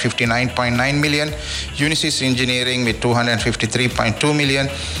 859.9 million, Unisys Engineering with 253.2 million,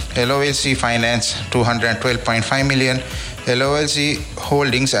 LOLC Finance 212.5 million, LOLC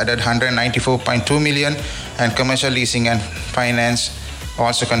Holdings added 194.2 million, and Commercial Leasing and Finance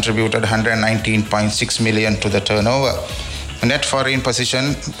also contributed 119.6 million to the turnover. Net foreign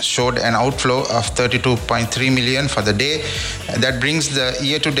position showed an outflow of 32.3 million for the day. That brings the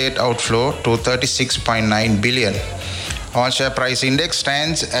year-to-date outflow to 36.9 billion. All share price index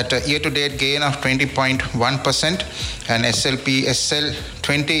stands at a year-to-date gain of 20.1%, and SLP SL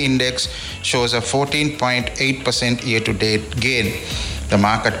 20 index shows a 14.8% year-to-date gain. The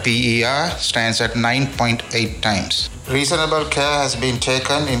market PER stands at 9.8 times. Reasonable care has been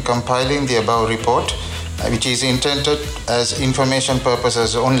taken in compiling the above report, which is intended as information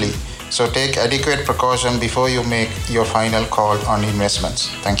purposes only. So take adequate precaution before you make your final call on investments.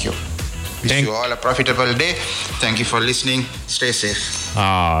 Thank you. Wish you all a profitable day. Thank you for listening. Stay safe.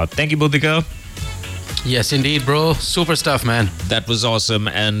 Thank you, Buddhika. Yes, indeed, bro. Super stuff, man. That was awesome.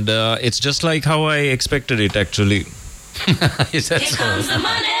 And it's just like how I expected it, actually. Is that so? Comes the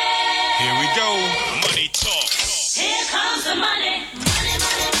money. Here we go. Money talk. Here comes the money.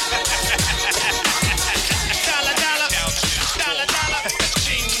 Dollar, dollar. Dollar, dollar.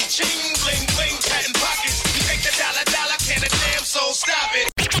 Ching, ching, bling, bling. Patent pockets. You take the dollar, dollar. Can a damn soul stop it?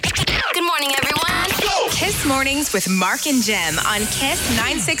 Good morning, everyone. Kiss Mornings with Mark and Jem on Kiss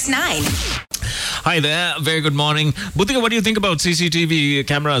 969. Hi there. Very good morning. Buddhika, what do you think about CCTV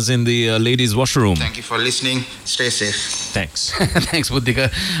cameras in the ladies' washroom? Thank you for listening. Stay safe. Thanks. Thanks,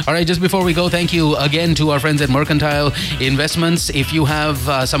 Buddhika. All right, just before we go, thank you again to our friends at Mercantile Investments. If you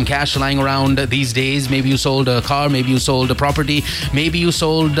have some cash lying around these days, maybe you sold a car, maybe you sold a property, maybe you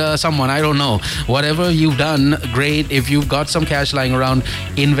sold someone, I don't know. Whatever you've done, great. If you've got some cash lying around,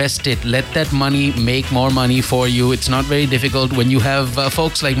 invest it. Let that money make more money for you. It's not very difficult when you have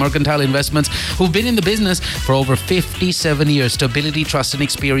folks like Mercantile Investments who've been in the business for over 57 years. Stability, trust, and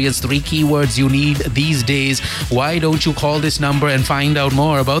experience, 3 keywords you need these days. Why don't you call this number and find out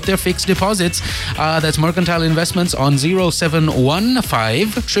more about their fixed deposits? That's Mercantile Investments on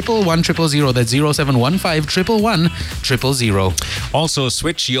 0715 111 000. That's 0715 111 000. Also,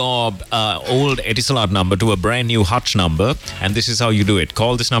 switch your old Etisalat number to a brand new Hutch number, and this is how you do it.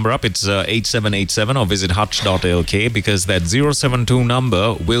 Call this number up. It's 8787, or visit hutch.lk, because that 072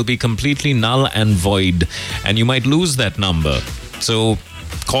 number will be completely null and void, and you might lose that number. So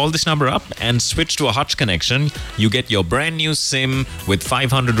call this number up and switch to a Hutch connection. You get your brand new SIM with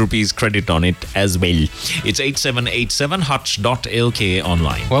 500 rupees credit on it as well. It's 8787 hutch.lk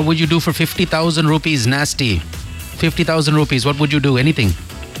online. What would you do for 50,000 rupees, nasty? 50,000 rupees, what would you do? Anything?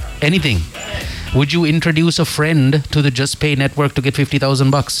 Anything? Would you introduce a friend to the Just Pay network to get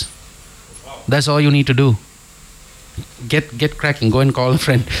 50,000 bucks? That's all you need to do. Get cracking. Go and call a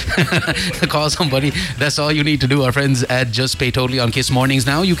friend. Call somebody. That's all you need to do. Our friends at Just Pay, totally on Kiss Mornings.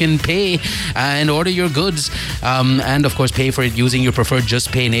 Now you can pay and order your goods, and of course pay for it using your preferred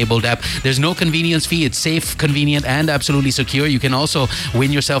Just Pay enabled app. There's no convenience fee. It's safe, convenient, and absolutely secure. You can also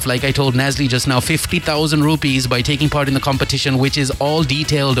win yourself, like I told Nazli just now, 50,000 rupees by taking part in the competition, which is all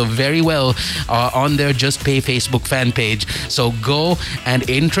detailed very well on their Just Pay Facebook fan page. So go and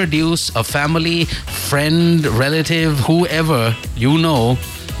introduce a family, friend, relative, whoever you know.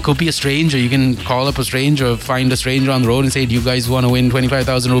 Could be a stranger. You can call up a stranger, find a stranger on the road and say, do you guys want to win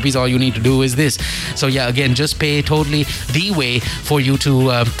 25,000 rupees? All you need to do is this. So yeah, again, Just Pay, totally the way for you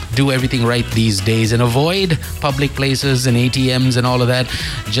to do everything right these days and avoid public places and ATMs and all of that.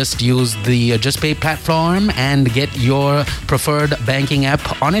 Just use the Just Pay platform and get your preferred banking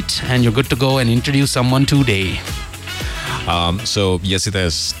app on it, and you're good to go, and introduce someone today. So Yasita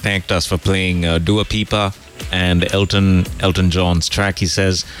has thanked us for playing Dua Pipa and Elton John's track. He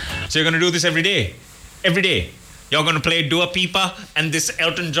says, so you're going to do this every day? Every day? You're going to play Dua Pipa and this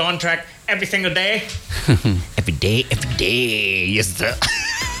Elton John track every single day? Every day, yes sir.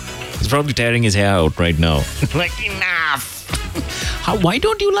 He's probably tearing his hair out right now. Like, enough. Why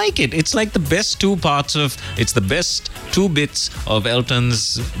don't you like it? It's like the best two bits of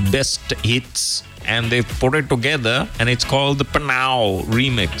Elton's best hits, and they've put it together, and it's called the Panau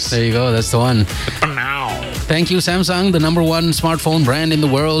remix. There you go, that's the one. The Panau. Thank you, Samsung, the number one smartphone brand in the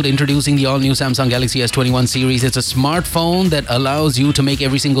world, introducing the all-new Samsung Galaxy S21 series. It's a smartphone that allows you to make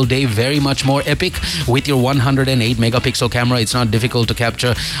every single day very much more epic with your 108 megapixel camera. It's not difficult to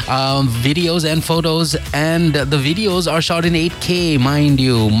capture videos and photos, and the videos are shot in 8K, mind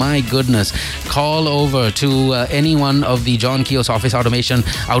you. My goodness. Call over to any one of the John Keogh's office automation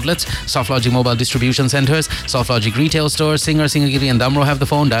outlets, SoftLogic mobile distribution centers, SoftLogic retail stores, Singer, Singagiri and Damro have the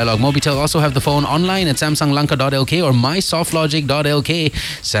phone. Dialog Mobitel also have the phone. Online at samsunglanka.lk or mysoftlogic.lk.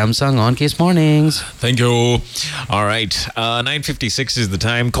 Samsung on Kiss Mornings. Thank you. All right. 9:56 is the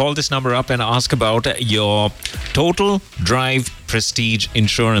time. Call this number up and ask about your Total Drive Prestige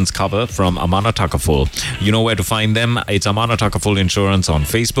insurance cover from Amana Takaful. You know where to find them. It's Amana Takaful Insurance on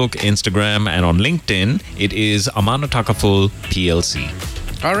Facebook, Instagram, and on LinkedIn. It is Amana Takaful PLC.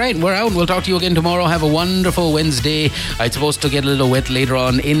 All right, we're out. We'll talk to you again tomorrow. Have a wonderful Wednesday. It's supposed to get a little wet later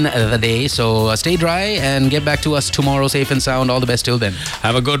on in the day, so stay dry and get back to us tomorrow safe and sound. All the best till then.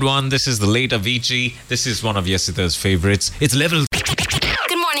 Have a good one. This is the late Avicii. This is one of Yesita's favorites. It's level.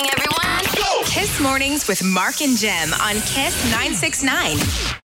 Good morning, everyone. Kiss Mornings with Mark and Jem on Kiss 969.